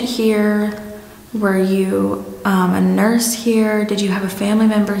patient here? Were you a nurse here? Did you have a family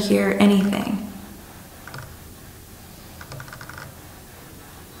member here? Anything.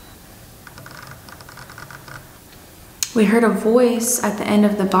 We heard a voice at the end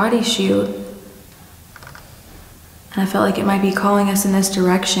of the body shoot, and I felt like it might be calling us in this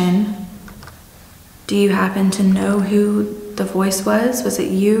direction. Do you happen to know who the voice was? Was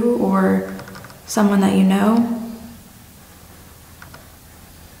it you or someone that you know?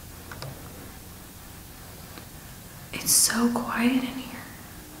 It's so quiet in here.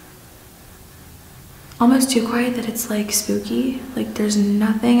 Almost too quiet that it's like spooky. Like there's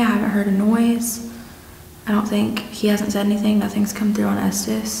nothing, I haven't heard a noise. I don't think, he hasn't said anything, nothing's come through on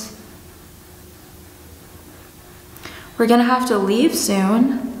Estes. We're gonna have to leave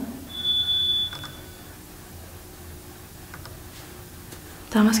soon.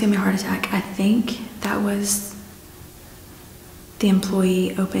 That almost gave me a heart attack. I think that was the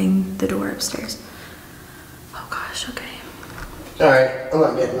employee opening the door upstairs. Oh gosh, okay. Alright, I'm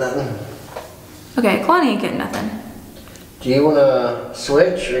not getting nothing. Okay, Kalani ain't getting nothing. Do you want to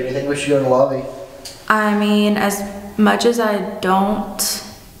switch, or do you think we should go to the lobby? I mean, as much as I don't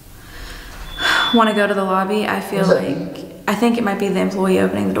want to go to the lobby, I feel like, I think it might be the employee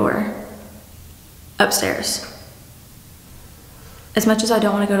opening the door upstairs. As much as I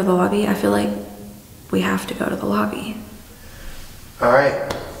don't want to go to the lobby, I feel like we have to go to the lobby.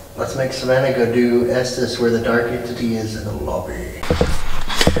 Alright, let's make Savannah go do Estes where the dark entity is in the lobby.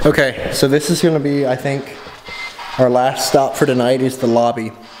 Okay, so this is going to be, I think, our last stop for tonight is the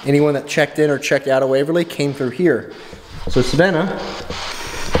lobby. Anyone that checked in or checked out of Waverly came through here. So Savannah,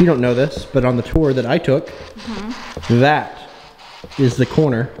 you don't know this, but on the tour that I took, that is the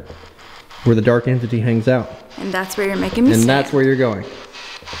corner where the dark entity hangs out. And that's where you're making me And stand. that's where you're going.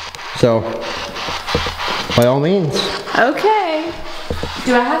 So, by all means. Okay.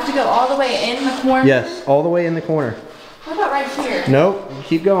 Do I have to go all the way in the corner? Yes, all the way in the corner. What about right here? Nope,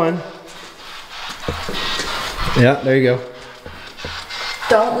 keep going. Yeah, there you go.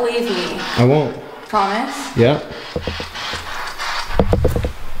 Don't leave me. I won't. Promise? Yeah.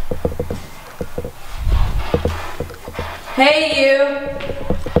 Hey, you.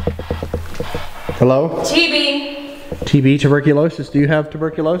 Hello? TB. TB, tuberculosis. Do you have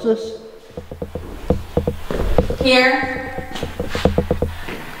tuberculosis? Here.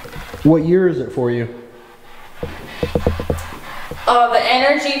 What year is it for you? Oh, the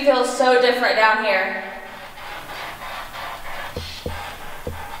energy feels so different down here.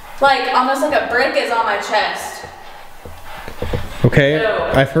 Like, almost like a brick is on my chest. Okay, Ew.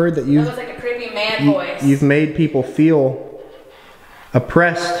 I've heard that That was like a creepy man voice. you've made people feel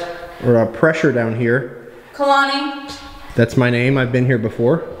oppressed or a pressure down here. Kalani. That's my name. I've been here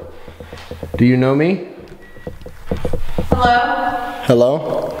before. Do you know me? Hello?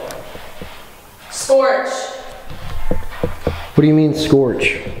 Hello? Scorch. What do you mean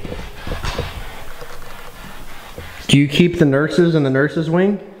scorch? Do you keep the nurses in the nurses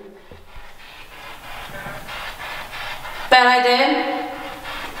wing? Bet I did.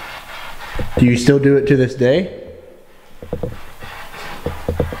 Do you still do it to this day?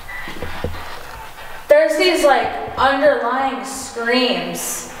 There's these like underlying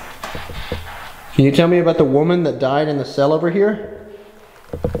screams. Can you tell me about the woman that died in the cell over here?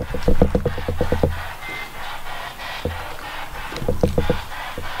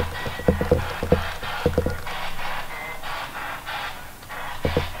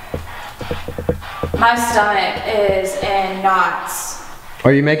 My stomach is in knots.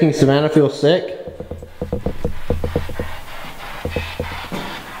 Are you making Savannah feel sick?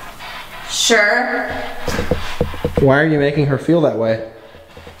 Sure. Why are you making her feel that way?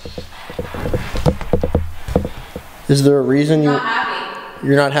 Is there a reason Not happy.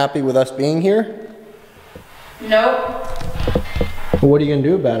 you're not happy with us being here? Nope. Well, what are you going to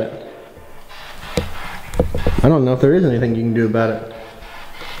do about it? I don't know if there is anything you can do about it.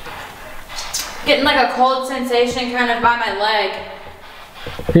 Getting like a cold sensation kind of by my leg.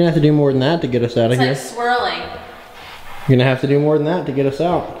 You're going to have to do more than that to get us out of It's here. like swirling. You're going to have to do more than that to get us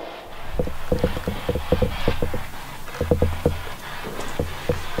out.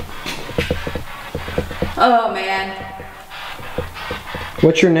 Oh man.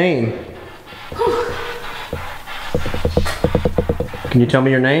 What's your name? Can you tell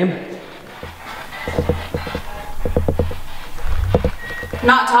me your name?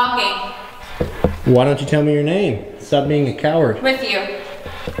 Not talking. Why don't you tell me your name? Stop being a coward. With you.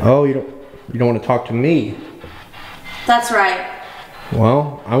 Oh, you don't want to talk to me. That's right.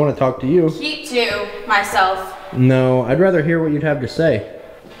 Well, I want to talk to you. Keep to myself. No, I'd rather hear what you'd have to say.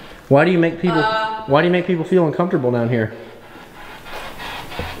 Why do you make people feel uncomfortable down here?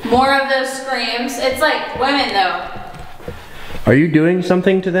 More of those screams. It's like women though. Are you doing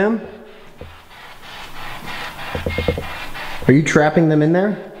something to them? Are you trapping them in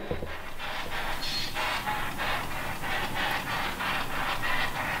there?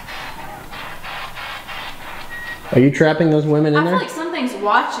 Are you trapping those women in I there? feel like something's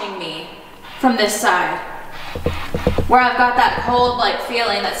watching me from this side. Where I've got that cold like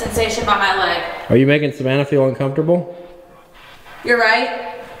feeling, that sensation by my leg. Are you making Savannah feel uncomfortable? You're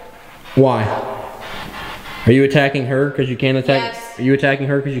right. Why? Are you attacking her because you can't attack? Yes. Are you attacking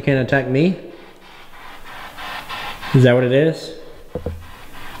her because you can't attack me? Is that what it is?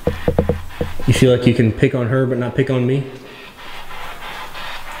 You feel like you can pick on her but not pick on me?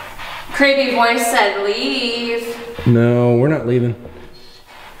 Creepy voice said leave. No, we're not leaving.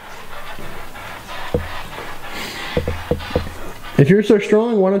 If you're so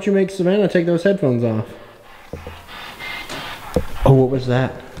strong, why don't you make Savannah take those headphones off? Oh, what was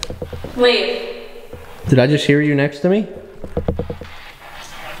that? Leave. Did I just hear you next to me?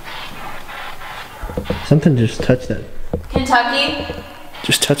 Something just touched that. Kentucky.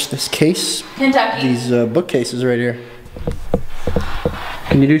 Just touched this case. Kentucky. These bookcases right here.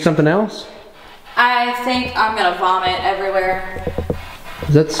 Can you do something else? I think I'm gonna vomit everywhere.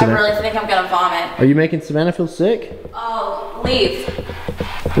 Is that Savannah? I really think I'm gonna vomit. Are you making Savannah feel sick? Oh, leave.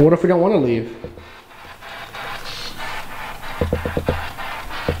 Well, what if we don't want to leave?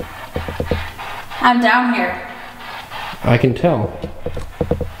 I'm down here. I can tell.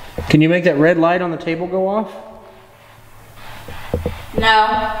 Can you make that red light on the table go off?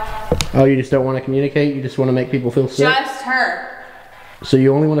 No. Oh, you just don't want to communicate? You just want to make people feel sick? Just her. So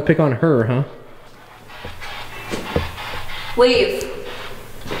you only want to pick on her, huh? Leave.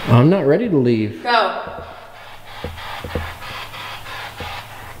 I'm not ready to leave. Go.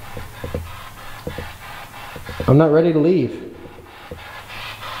 I'm not ready to leave.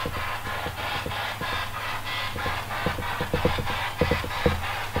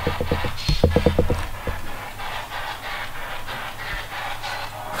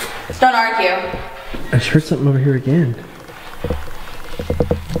 Don't argue. I just heard something over here again.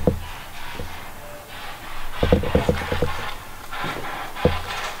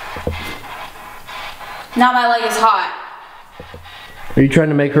 Now my leg is hot. Are you trying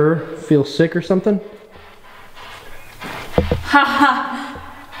to make her feel sick or something? Haha.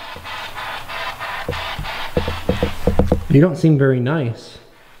 You don't seem very nice.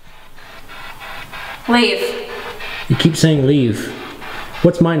 Leave. You keep saying leave.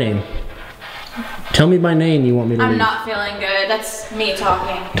 What's my name? Tell me my name you want me to leave. I'm not feeling good. That's me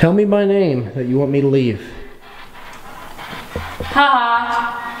talking. Tell me my name that you want me to leave.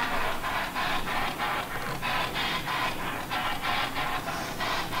 Haha.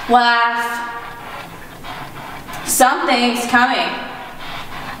 Laugh. Something's coming.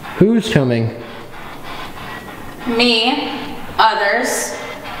 Who's coming? Me. Others.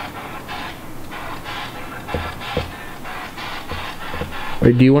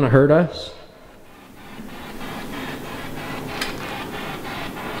 Or do you want to hurt us?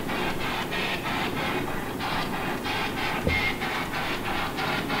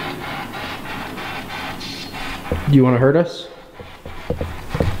 Do you want to hurt us?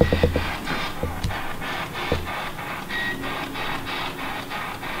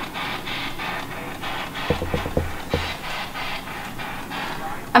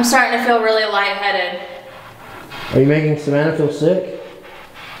 I'm starting to feel really lightheaded. Are you making Savannah feel sick?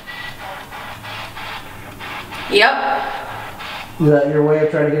 Yep. Is that your way of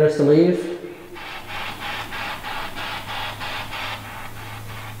trying to get us to leave?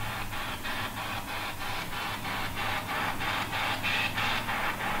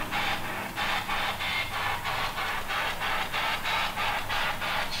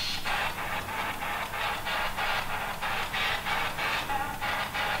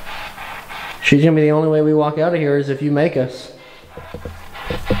 She's gonna be the only way we walk out of here is if you make us.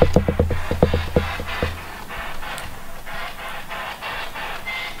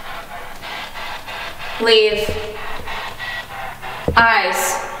 Leave.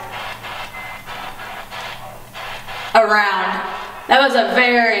 Eyes. Around. That was a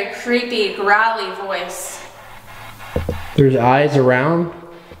very creepy, growly voice. There's eyes around?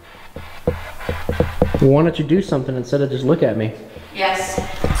 Well, why don't you do something instead of just look at me? Yes.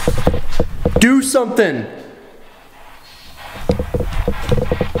 Do something!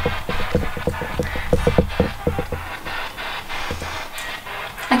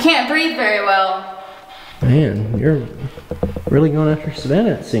 I can't breathe very well. Man, you're really going after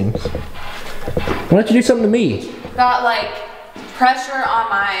Savannah, it seems. Why don't you do something to me? Got like pressure on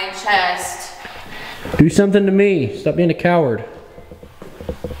my chest. Do something to me. Stop being a coward.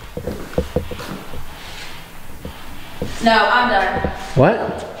 No, I'm done.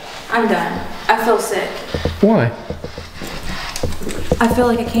 What? I'm done. I feel sick. Why? I feel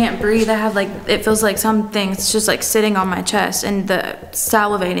like I can't breathe. I have like, it feels like something's just like sitting on my chest, and the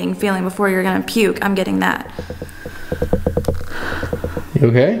salivating feeling before you're gonna puke, I'm getting that. You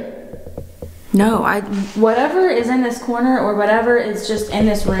okay? No, whatever is in this corner or whatever is just in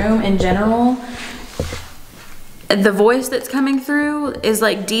this room in general, the voice that's coming through is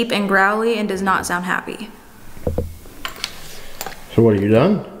like deep and growly and does not sound happy. So what, are you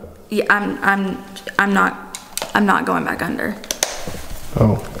done? Yeah, I'm not going back under.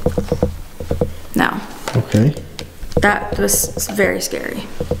 Oh. No. Okay. That was very scary.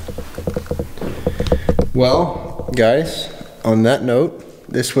 Well, guys, on that note,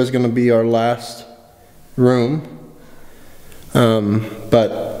 this was going to be our last room.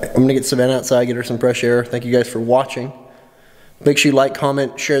 But I'm gonna get Savannah outside, get her some fresh air. Thank you guys for watching. Make sure you like,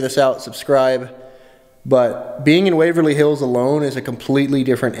 comment, share this out, subscribe. But being in Waverly Hills alone is a completely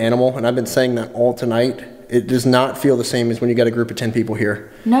different animal, and I've been saying that all tonight. It does not feel the same as when you got a group of 10 people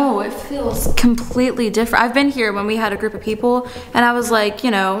here. No, it feels completely different. I've been here when we had a group of people, and I was like,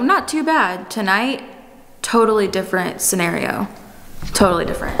 you know, not too bad. Tonight, totally different scenario. Totally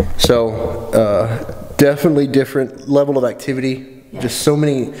different. So, definitely different level of activity. Yes. Just so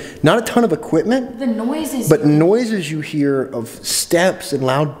many, not a ton of equipment. The noises. But noises you hear of steps and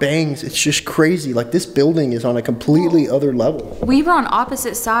loud bangs, it's just crazy. Like, this building is on a completely other level. We were on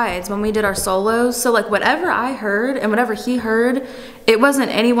opposite sides when we did our solos. So, like, whatever I heard and whatever he heard, it wasn't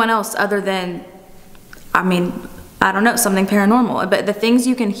anyone else other than, I mean, I don't know, something paranormal. But the things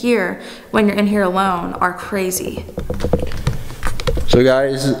you can hear when you're in here alone are crazy. So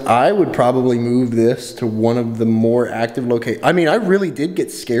guys, I would probably move this to one of the more active locations. I mean, I really did get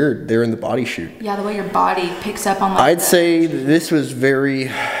scared there in the body chute. Yeah, the way your body picks up on like I'd say this was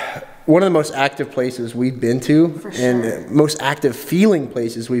one of the most active places we've been to. For sure. And most active feeling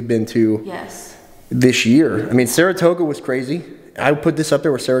places we've been to. Yes. This year. I mean, Saratoga was crazy. I would put this up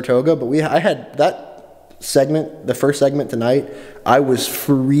there with Saratoga, but I had that segment, the first segment tonight, I was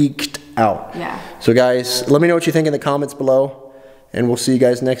freaked out. Yeah. So guys, let me know what you think in the comments below. And we'll see you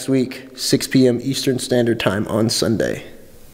guys next week, 6 p.m. Eastern Standard Time on Sunday.